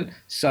accident,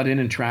 sudden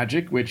and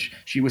tragic, which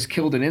she was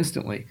killed in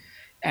instantly.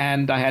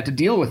 And I had to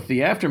deal with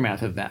the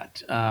aftermath of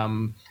that.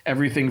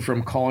 Everything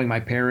from calling my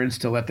parents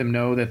to let them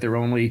know that their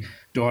only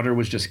daughter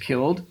was just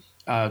killed.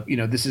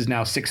 This is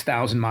now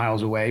 6,000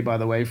 miles away, by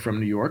the way, from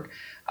New York.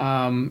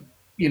 And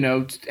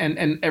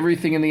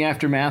everything in the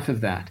aftermath of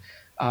that.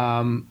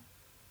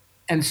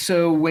 And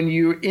so when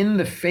you're in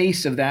the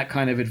face of that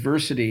kind of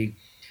adversity,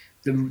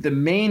 the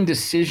main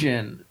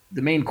decision,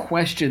 the main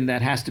question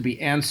that has to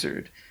be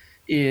answered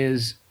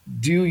is,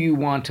 do you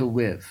want to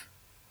live?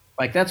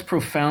 Like, that's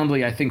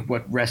profoundly, I think,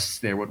 what rests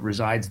there, what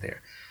resides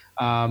there.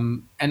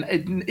 And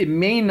it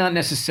may not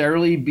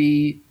necessarily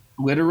be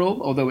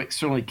literal, although it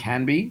certainly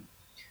can be.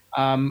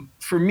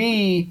 For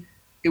me,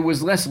 it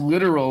was less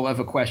literal of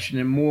a question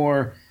and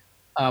more,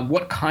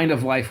 what kind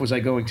of life was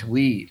I going to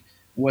lead?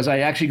 Was I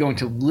actually going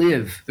to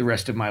live the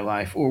rest of my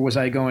life, or was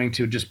I going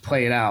to just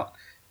play it out,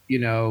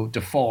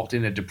 default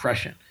in a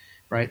depression,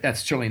 right?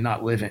 That's certainly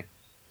not living.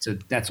 So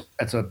that's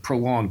a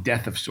prolonged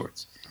death of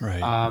sorts.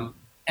 Right.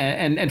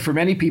 And for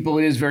many people,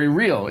 it is very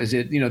real.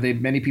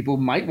 Many people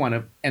might want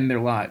to end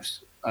their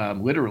lives,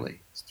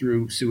 literally,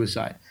 through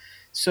suicide.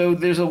 So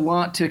there's a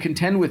lot to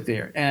contend with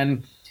there.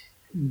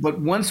 But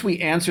once we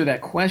answer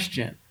that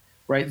question,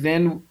 right,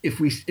 then if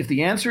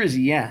the answer is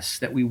yes,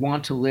 that we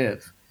want to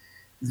live,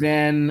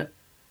 then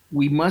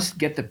we must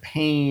get the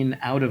pain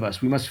out of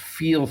us. We must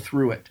feel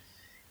through it.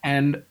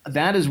 And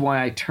that is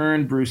why I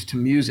turned, Bruce, to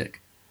music,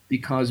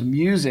 because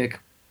music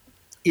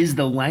is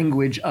the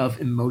language of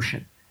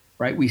emotion,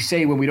 right? We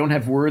say when we don't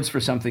have words for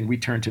something, we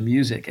turn to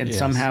music, and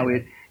somehow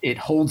it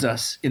holds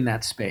us in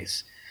that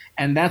space.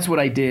 And that's what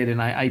I did.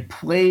 And I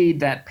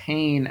played that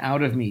pain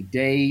out of me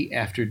day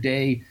after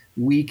day,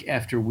 week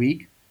after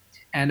week.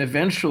 And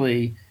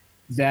eventually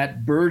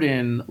that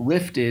burden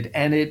lifted,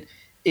 and it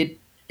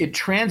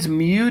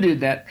transmuted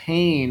that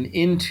pain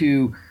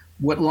into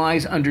what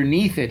lies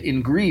underneath it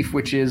in grief,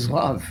 which is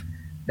love.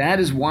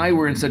 That is why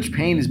we're in such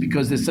pain, is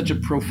because there's such a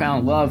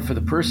profound love for the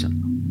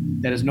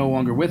person that is no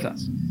longer with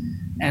us.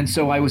 And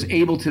so I was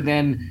able to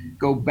then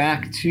go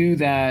back to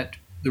the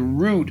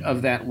root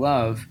of that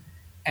love,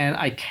 and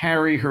I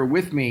carry her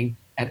with me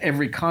at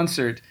every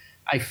concert.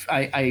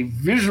 I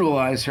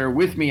visualize her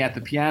with me at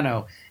the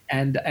piano,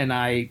 and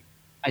I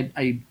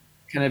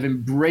kind of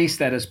embrace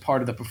that as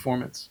part of the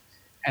performance.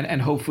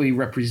 And hopefully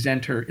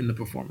represent her in the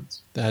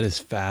performance. That is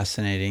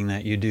fascinating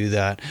that you do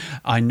that.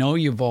 I know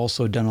you've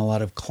also done a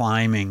lot of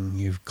climbing.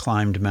 You've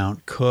climbed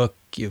Mount Cook,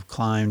 you've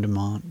climbed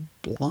Mont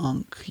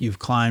Blanc, you've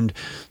climbed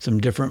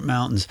some different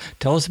mountains.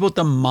 Tell us about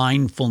the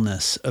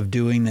mindfulness of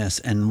doing this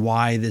and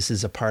why this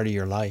is a part of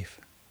your life.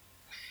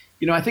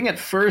 I think at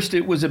first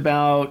it was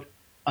about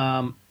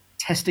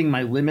testing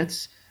my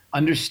limits,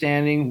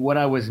 understanding what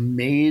I was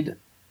made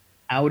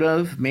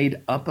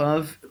up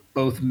of,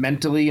 both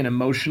mentally and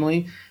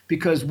emotionally,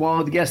 because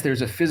while, yes,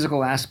 there's a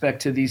physical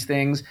aspect to these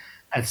things,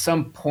 at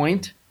some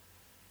point,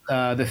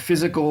 the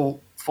physical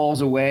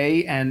falls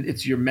away and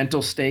it's your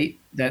mental state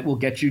that will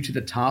get you to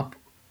the top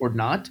or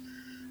not.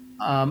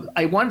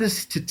 I wanted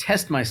to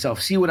test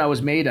myself, see what I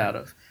was made out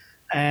of.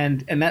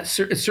 And it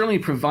certainly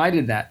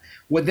provided that.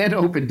 What then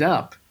opened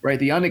up, right,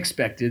 the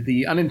unexpected,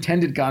 the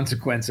unintended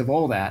consequence of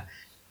all that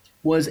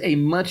was a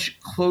much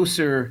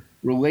closer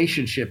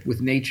relationship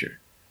with nature.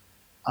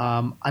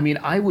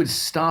 I would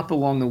stop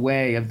along the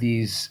way of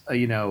these,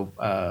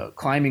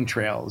 climbing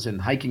trails and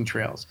hiking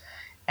trails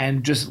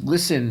and just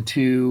listen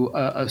to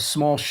a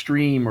small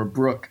stream or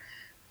brook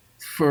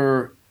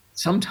for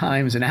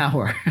sometimes an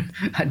hour,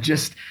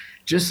 just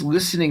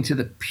listening to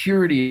the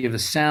purity of the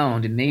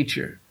sound in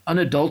nature,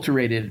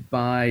 unadulterated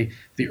by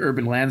the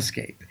urban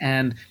landscape.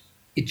 And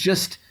it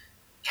just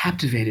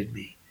captivated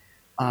me.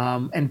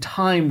 And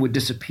time would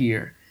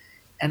disappear.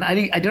 And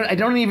I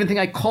don't even think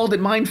I called it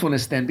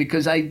mindfulness then,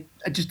 because I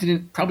just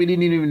didn't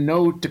even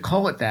know to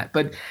call it that.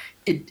 But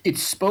it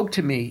spoke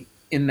to me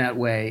in that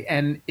way,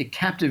 and it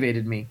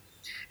captivated me.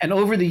 And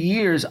over the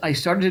years, I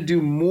started to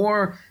do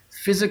more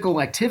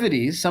physical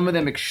activities, some of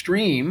them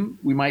extreme,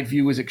 we might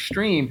view as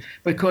extreme,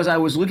 because I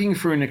was looking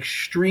for an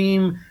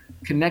extreme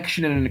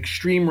connection and an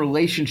extreme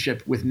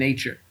relationship with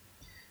nature.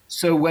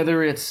 So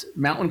whether it's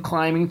mountain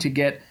climbing to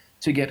get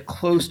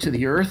close to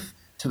the earth,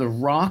 to the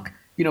rock,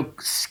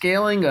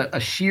 scaling a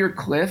sheer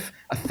cliff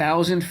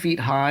 1,000 feet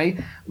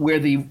high, where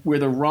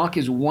the rock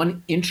is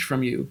 1 inch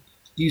from you.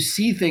 You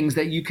see things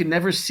that you can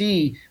never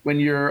see when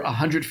you're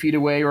 100 feet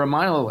away or a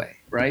mile away,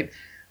 right?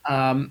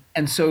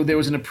 And so there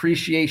was an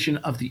appreciation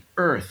of the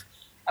earth.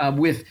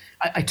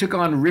 I took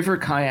on river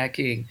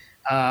kayaking,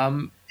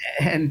 and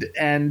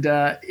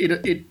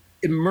it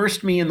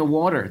immersed me in the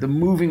water, the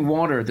moving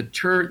water, the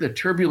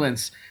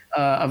turbulence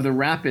of the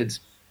rapids,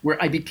 where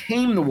I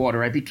became the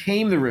water, I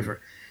became the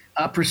river.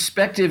 A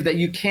perspective that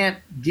you can't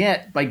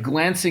get by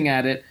glancing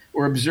at it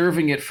or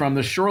observing it from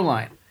the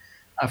shoreline,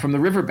 from the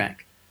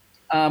riverbank.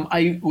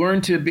 I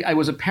learned I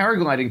was a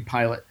paragliding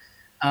pilot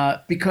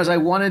because I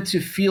wanted to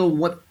feel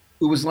what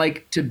it was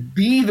like to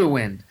be the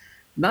wind,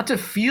 not to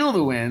feel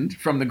the wind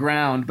from the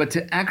ground, but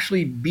to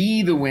actually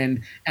be the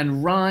wind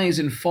and rise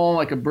and fall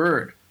like a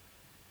bird.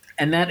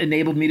 And that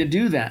enabled me to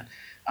do that.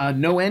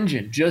 No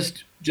engine,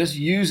 just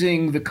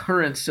using the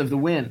currents of the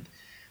wind.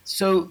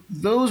 So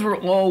those were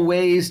all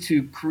ways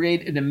to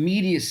create an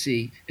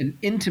immediacy, an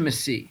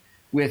intimacy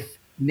with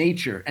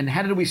nature. And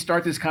how did we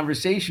start this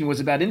conversation was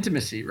about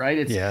intimacy,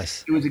 right?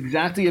 Yes. It was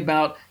exactly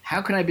about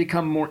how can I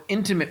become more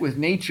intimate with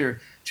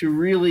nature to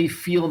really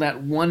feel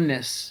that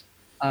oneness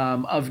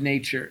of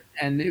nature.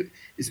 And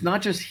it's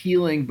not just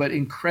healing, but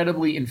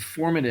incredibly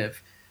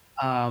informative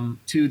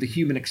to the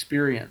human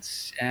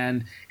experience,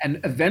 and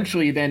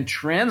eventually then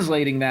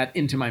translating that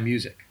into my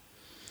music.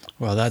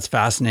 Well, that's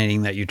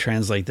fascinating that you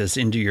translate this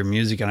into your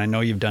music. And I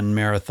know you've done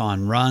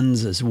marathon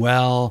runs as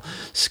well,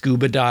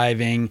 scuba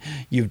diving.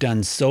 You've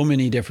done so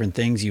many different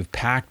things. You've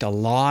packed a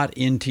lot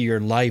into your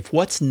life.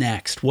 What's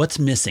next? What's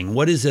missing?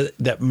 What is it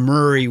that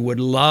Murray would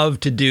love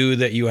to do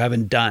that you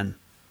haven't done?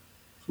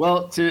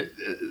 Well,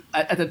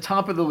 at the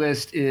top of the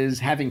list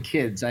is having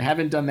kids. I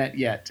haven't done that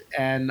yet.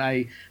 And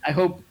I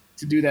hope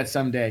to do that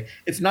someday.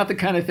 It's not the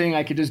kind of thing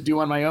I could just do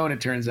on my own, it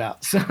turns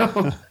out. So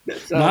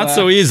not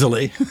so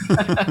easily.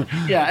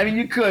 Yeah, I mean,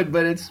 you could,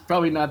 but it's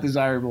probably not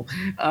desirable.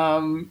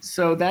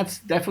 So that's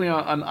definitely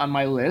on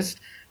my list.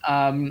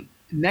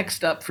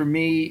 Next up for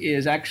me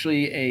is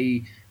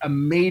actually a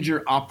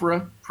major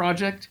opera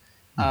project,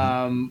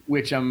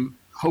 which I'm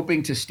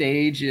hoping to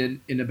stage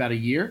in about a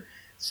year.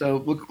 So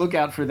look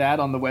out for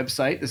that on the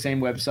website, the same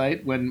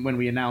website, when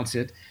we announce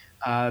it.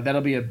 That'll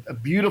be a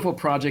beautiful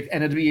project,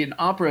 and it'll be an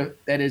opera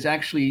that is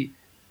actually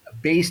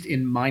based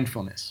in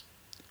mindfulness,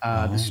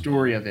 the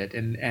story of it,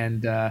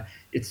 and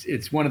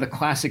it's one of the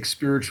classic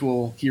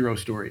spiritual hero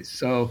stories.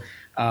 So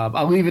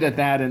I'll leave it at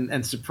that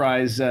and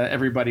surprise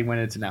everybody when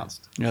it's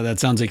announced. Yeah, that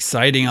sounds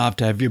exciting. I'll have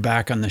to have you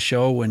back on the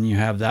show when you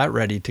have that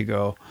ready to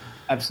go.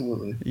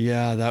 Absolutely.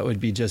 Yeah, that would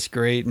be just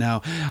great.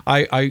 Now,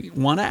 I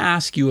want to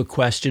ask you a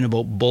question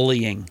about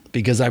bullying,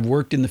 because I've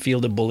worked in the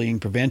field of bullying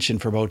prevention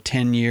for about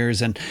 10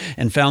 years and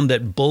found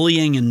that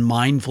bullying and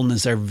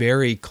mindfulness are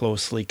very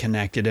closely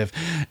connected.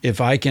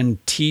 If I can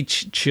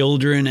teach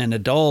children and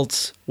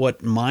adults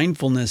what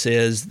mindfulness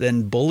is,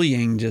 then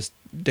bullying just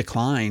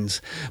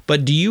declines.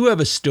 But do you have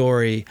a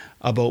story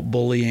about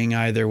bullying,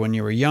 either when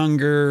you were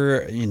younger,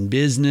 in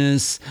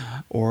business,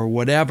 or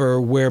whatever,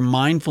 where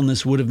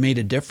mindfulness would have made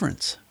a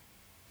difference?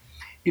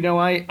 You know,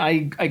 I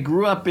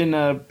grew up in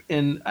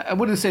I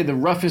wouldn't say the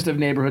roughest of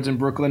neighborhoods in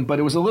Brooklyn, but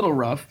it was a little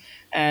rough.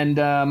 And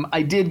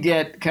I did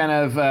get kind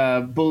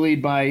of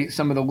bullied by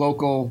some of the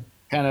local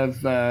kind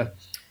of,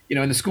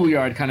 in the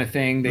schoolyard kind of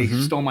thing. They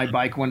stole my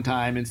bike one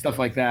time and stuff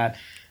like that.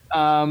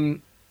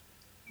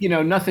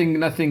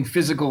 Nothing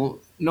physical,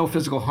 no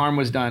physical harm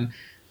was done.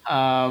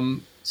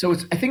 So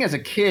I think as a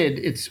kid,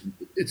 it's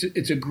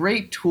a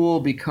great tool,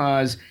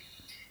 because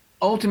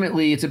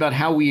ultimately it's about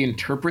how we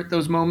interpret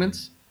those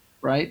moments,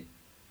 right?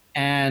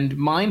 And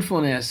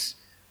mindfulness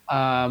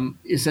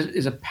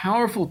is a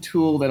powerful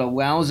tool that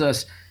allows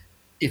us,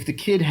 if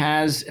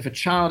a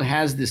child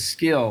has this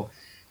skill,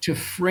 to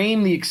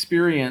frame the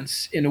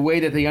experience in a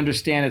way that they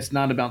understand it's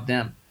not about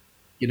them,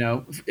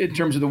 in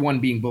terms of the one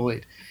being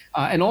bullied.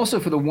 And also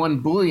for the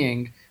one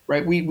bullying,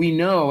 right? We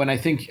know, and I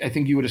think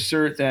you would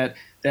assert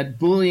that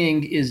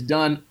bullying is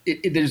done.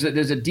 There's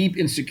a deep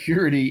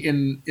insecurity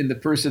in the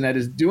person that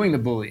is doing the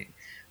bullying.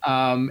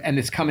 And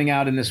it's coming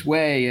out in this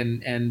way,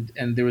 and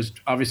there was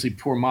obviously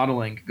poor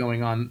modeling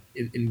going on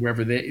in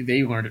wherever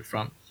they learned it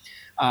from.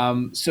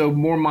 So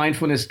more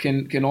mindfulness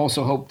can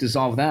also help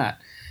dissolve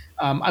that.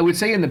 I would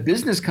say in the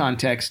business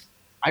context,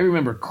 I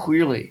remember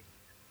clearly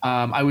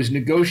I was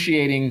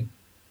negotiating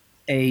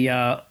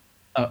a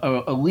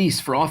lease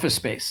for office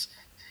space,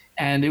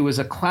 and it was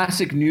a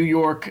classic New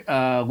York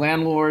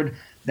landlord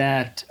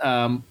that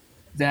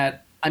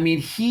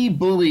he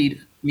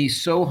bullied me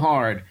so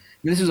hard.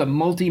 This is a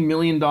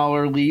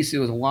multi-million-dollar lease. It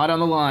was a lot on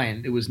the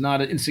line. It was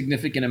not an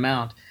insignificant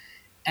amount.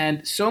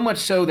 And so much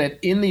so that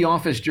in the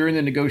office during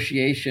the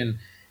negotiation,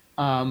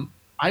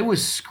 I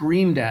was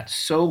screamed at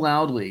so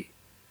loudly.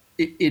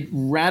 It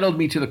rattled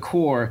me to the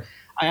core.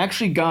 I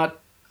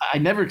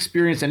never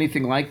experienced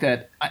anything like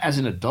that as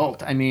an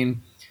adult.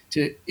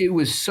 It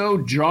was so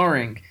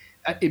jarring.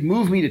 It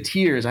moved me to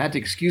tears. I had to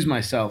excuse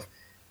myself.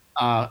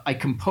 I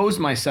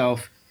composed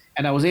myself,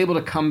 and I was able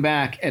to come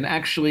back and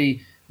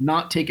actually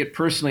not take it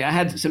personally. I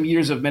had some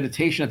years of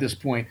meditation at this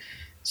point.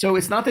 So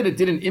it's not that it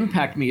didn't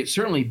impact me. It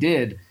certainly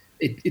did.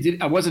 It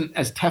did. I wasn't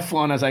as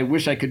Teflon as I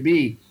wish I could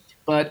be,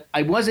 but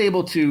I was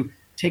able to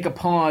take a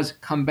pause,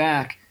 come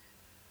back,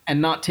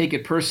 and not take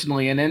it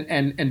personally,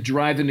 and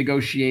drive the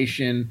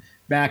negotiation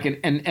back, and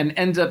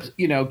ends up,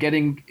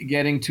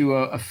 getting to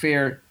a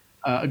fair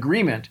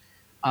agreement,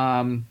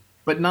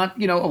 but not,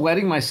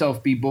 letting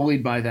myself be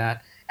bullied by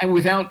that, and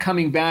without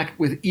coming back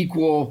with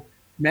equal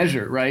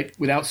measure, right?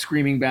 Without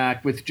screaming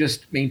back, with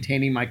just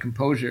maintaining my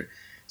composure.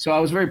 So I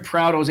was very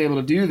proud I was able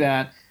to do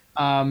that.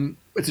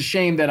 It's a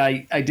shame that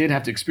I did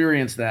have to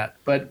experience that,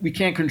 but we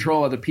can't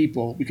control other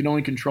people. We can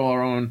only control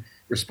our own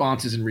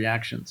responses and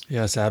reactions.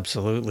 Yes,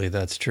 absolutely.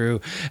 That's true.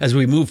 As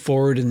we move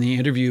forward in the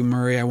interview,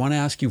 Murray, I want to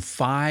ask you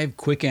 5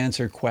 quick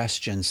answer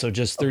questions. So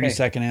just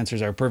 30-second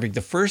answers are perfect.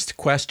 The first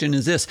question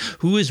is this: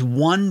 who is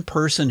one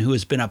person who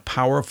has been a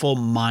powerful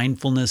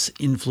mindfulness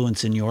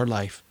influence in your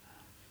life?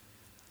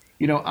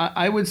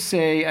 I would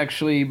say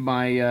actually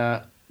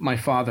my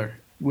father,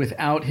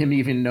 without him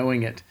even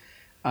knowing it.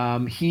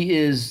 He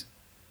is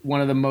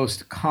one of the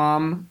most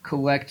calm,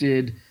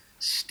 collected,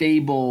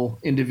 stable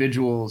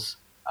individuals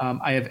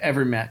I have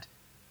ever met.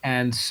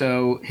 And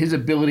so his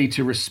ability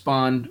to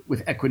respond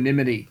with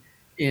equanimity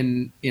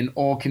in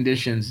all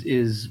conditions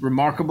is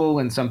remarkable,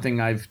 and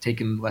something I've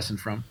taken lesson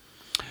from.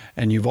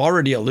 And you've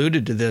already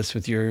alluded to this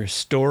with your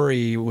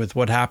story with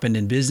what happened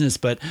in business,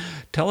 but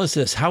tell us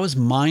this: how has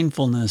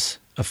mindfulness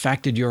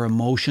affected your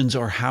emotions,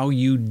 or how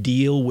you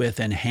deal with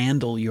and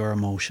handle your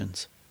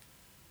emotions?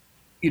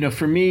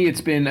 For me,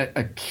 it's been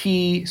a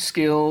key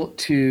skill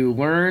to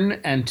learn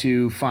and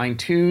to fine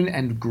tune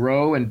and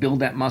grow and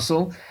build that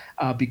muscle,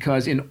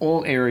 because in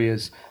all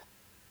areas,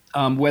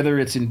 whether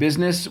it's in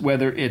business,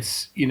 whether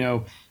it's,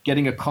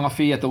 getting a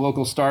coffee at the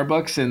local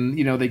Starbucks and,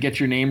 they get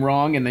your name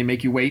wrong and they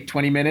make you wait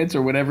 20 minutes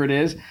or whatever it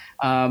is.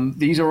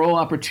 These are all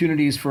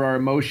opportunities for our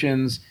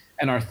emotions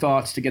and our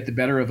thoughts to get the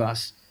better of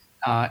us.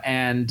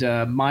 And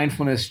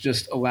mindfulness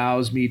just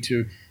allows me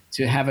to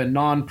have a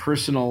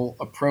non-personal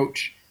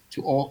approach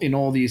in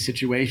all these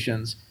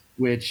situations,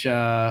 which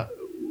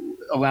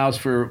allows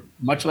for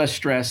much less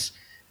stress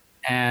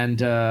and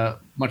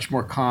much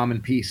more calm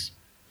and peace.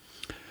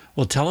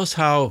 Well, tell us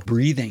how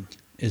breathing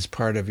is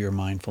part of your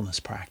mindfulness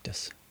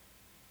practice.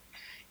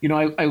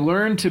 I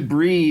learned to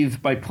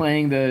breathe by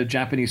playing the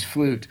Japanese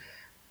flute.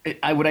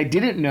 What I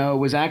didn't know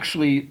was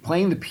actually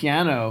playing the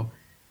piano.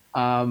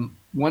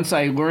 Once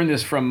I learned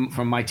this from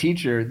my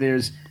teacher,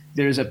 there's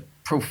a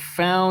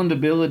profound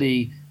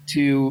ability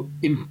to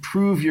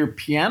improve your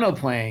piano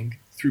playing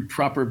through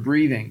proper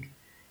breathing.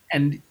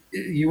 And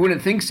you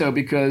wouldn't think so,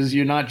 because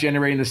you're not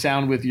generating the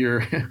sound with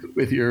your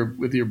with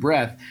your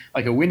breath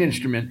like a wind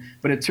instrument.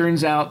 But it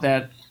turns out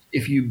that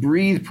if you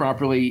breathe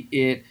properly,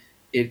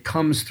 it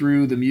comes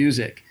through the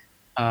music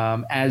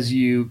as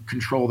you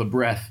control the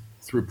breath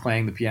through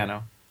playing the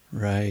piano.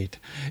 Right.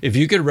 If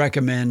you could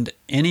recommend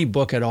any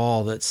book at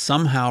all that's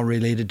somehow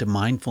related to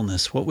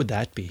mindfulness, what would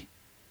that be?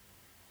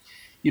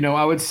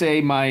 I would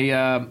say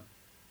my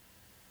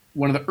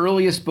one of the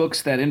earliest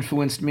books that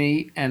influenced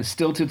me, and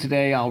still to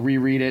today, I'll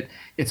reread it.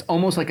 It's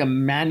almost like a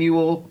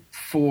manual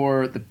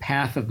for the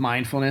path of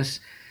mindfulness,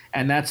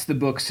 and that's the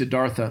book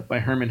Siddhartha by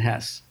Hermann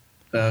Hesse,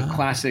 the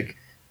classic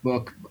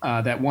book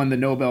that won the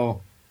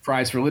Nobel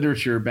Prize for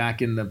Literature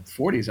back in the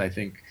 40s, I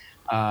think.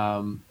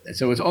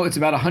 So it's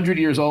about 100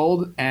 years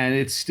old, and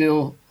it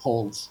still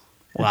holds.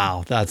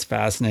 Wow, that's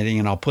fascinating.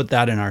 And I'll put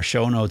that in our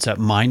show notes at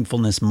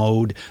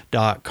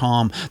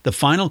mindfulnessmode.com. The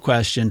final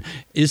question: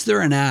 is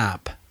there an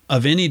app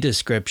of any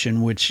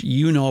description which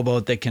you know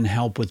about that can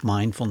help with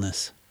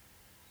mindfulness?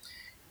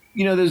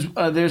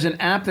 There's an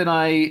app that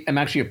I am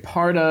actually a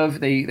part of.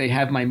 They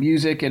have my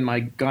music and my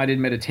guided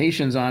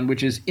meditations on,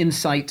 which is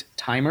Insight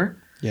Timer.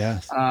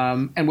 Yes.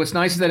 And what's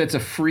nice is that it's a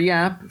free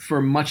app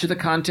for much of the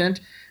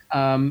content.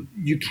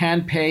 You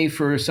can pay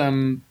for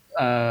some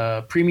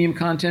premium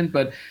content,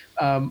 but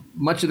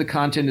much of the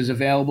content is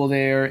available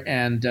there,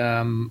 and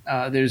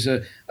there's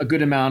a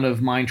good amount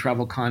of mind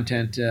travel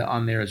content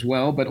on there as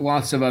well, but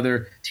lots of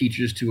other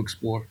teachers to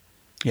explore.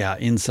 Yeah,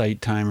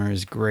 Insight Timer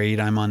is great.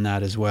 I'm on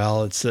that as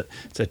well. It's a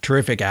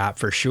terrific app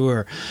for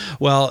sure.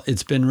 Well,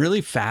 it's been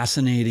really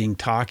fascinating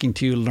talking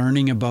to you,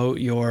 learning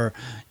about your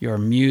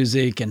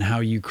music and how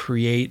you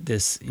create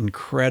this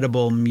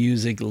incredible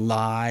music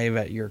live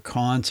at your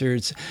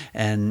concerts,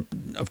 and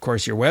of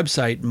course your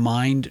website,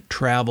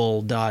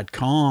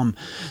 mindtravel.com.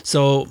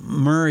 So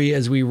Murray,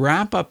 as we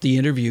wrap up the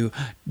interview,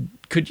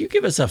 could you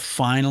give us a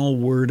final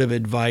word of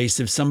advice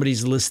if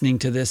somebody's listening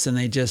to this and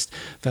they just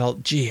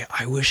felt, gee,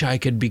 I wish I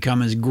could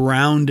become as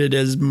grounded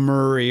as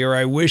Murray, or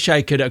I wish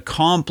I could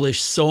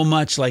accomplish so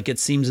much like it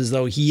seems as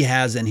though he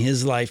has in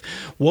his life?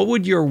 What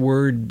would your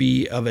word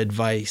be of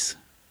advice?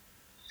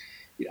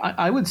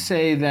 I would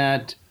say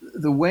that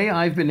the way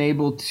I've been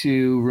able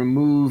to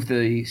remove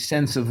the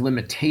sense of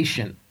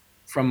limitation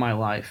from my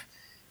life,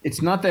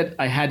 it's not that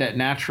I had that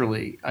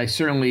naturally. I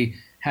certainly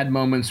had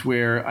moments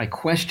where I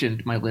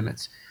questioned my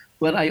limits.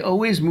 but I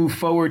always move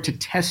forward to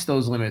test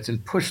those limits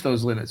and push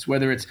those limits,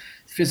 whether it's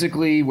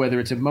physically, whether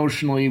it's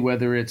emotionally,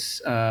 whether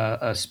it's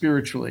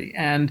spiritually.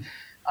 And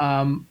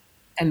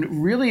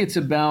really, it's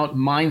about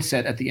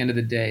mindset at the end of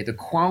the day. The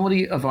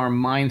quality of our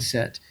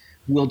mindset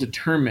will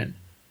determine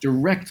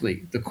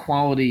directly the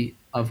quality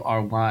of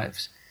our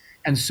lives.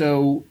 And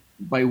so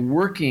by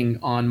working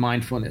on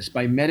mindfulness,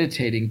 by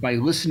meditating, by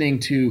listening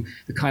to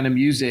the kind of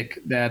music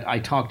that I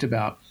talked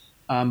about,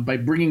 by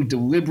bringing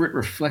deliberate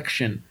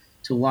reflection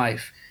to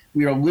life,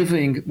 we are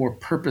living more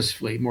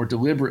purposefully, more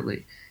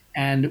deliberately.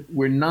 And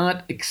we're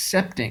not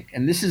accepting,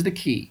 and this is the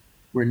key,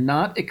 we're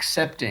not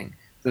accepting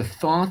the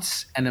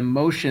thoughts and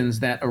emotions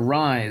that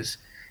arise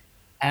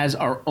as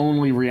our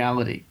only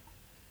reality.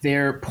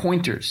 They're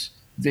pointers,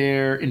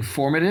 they're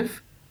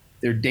informative,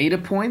 they're data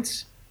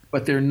points,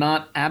 but they're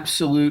not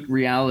absolute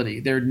reality.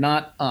 They're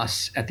not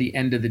us at the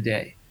end of the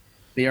day.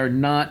 They are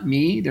not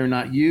me, they're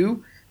not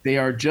you. They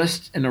are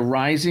just an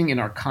arising in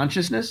our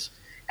consciousness,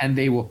 and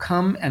they will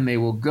come and they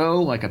will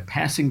go like a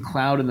passing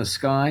cloud in the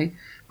sky.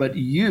 But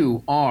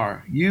you,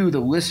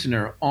 the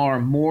listener, are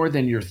more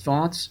than your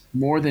thoughts,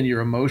 more than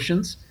your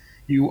emotions.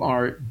 You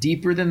are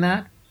deeper than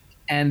that.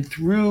 And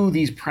through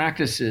these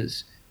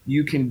practices,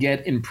 you can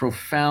get in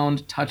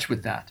profound touch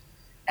with that.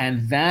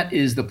 And that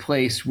is the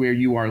place where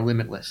you are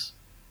limitless.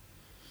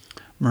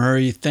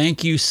 Murray,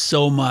 thank you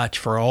so much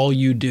for all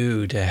you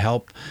do to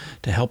help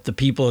the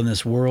people in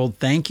this world.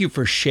 Thank you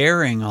for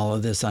sharing all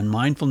of this on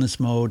Mindfulness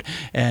Mode,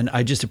 and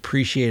I just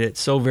appreciate it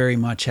so very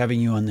much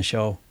having you on the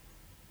show.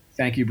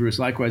 Thank you, Bruce.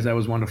 Likewise, that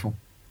was wonderful.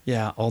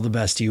 Yeah, all the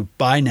best to you.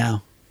 Bye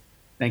now.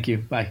 Thank you.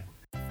 Bye.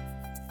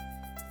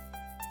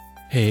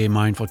 Hey,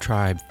 Mindful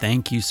Tribe,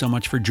 thank you so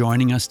much for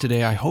joining us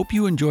today. I hope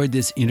you enjoyed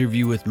this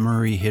interview with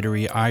Murray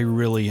Hidary. I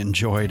really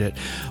enjoyed it.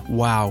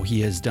 Wow,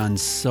 he has done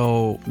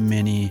so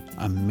many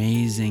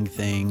amazing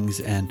things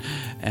and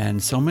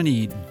so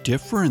many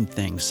different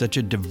things, such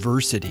a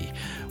diversity.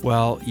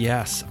 Well,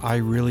 yes, I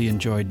really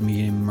enjoyed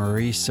meeting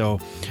Murray. So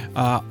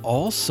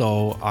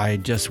also, I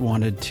just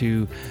wanted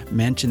to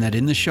mention that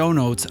in the show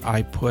notes,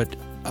 I put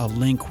a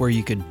link where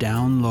you could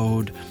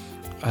download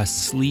a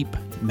sleep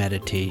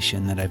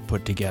meditation that I've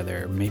put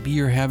together. Maybe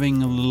you're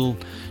having a little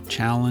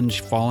challenge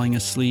falling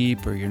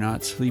asleep, or you're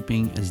not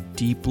sleeping as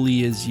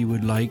deeply as you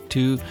would like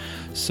to.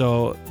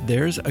 So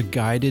there's a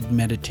guided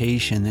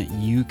meditation that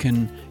you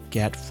can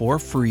get for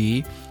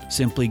free.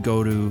 Simply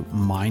go to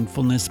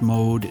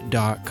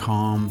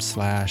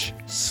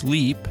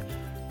mindfulnessmode.com/sleep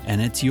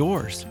and it's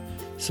yours.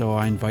 So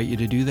I invite you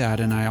to do that.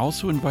 And I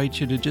also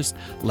invite you to just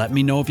let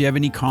me know if you have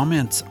any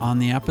comments on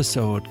the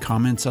episode,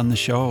 comments on the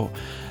show.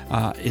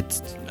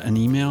 It's an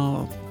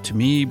email to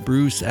me,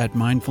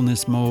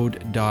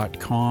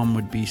 bruce@mindfulnessmode.com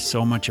would be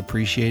so much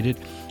appreciated.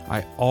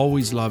 I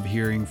always love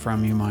hearing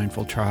from you,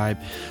 Mindful Tribe.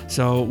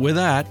 So with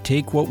that,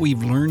 take what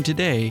we've learned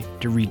today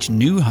to reach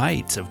new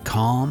heights of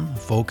calm,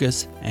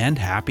 focus, and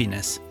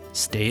happiness.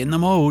 Stay in the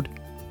mode.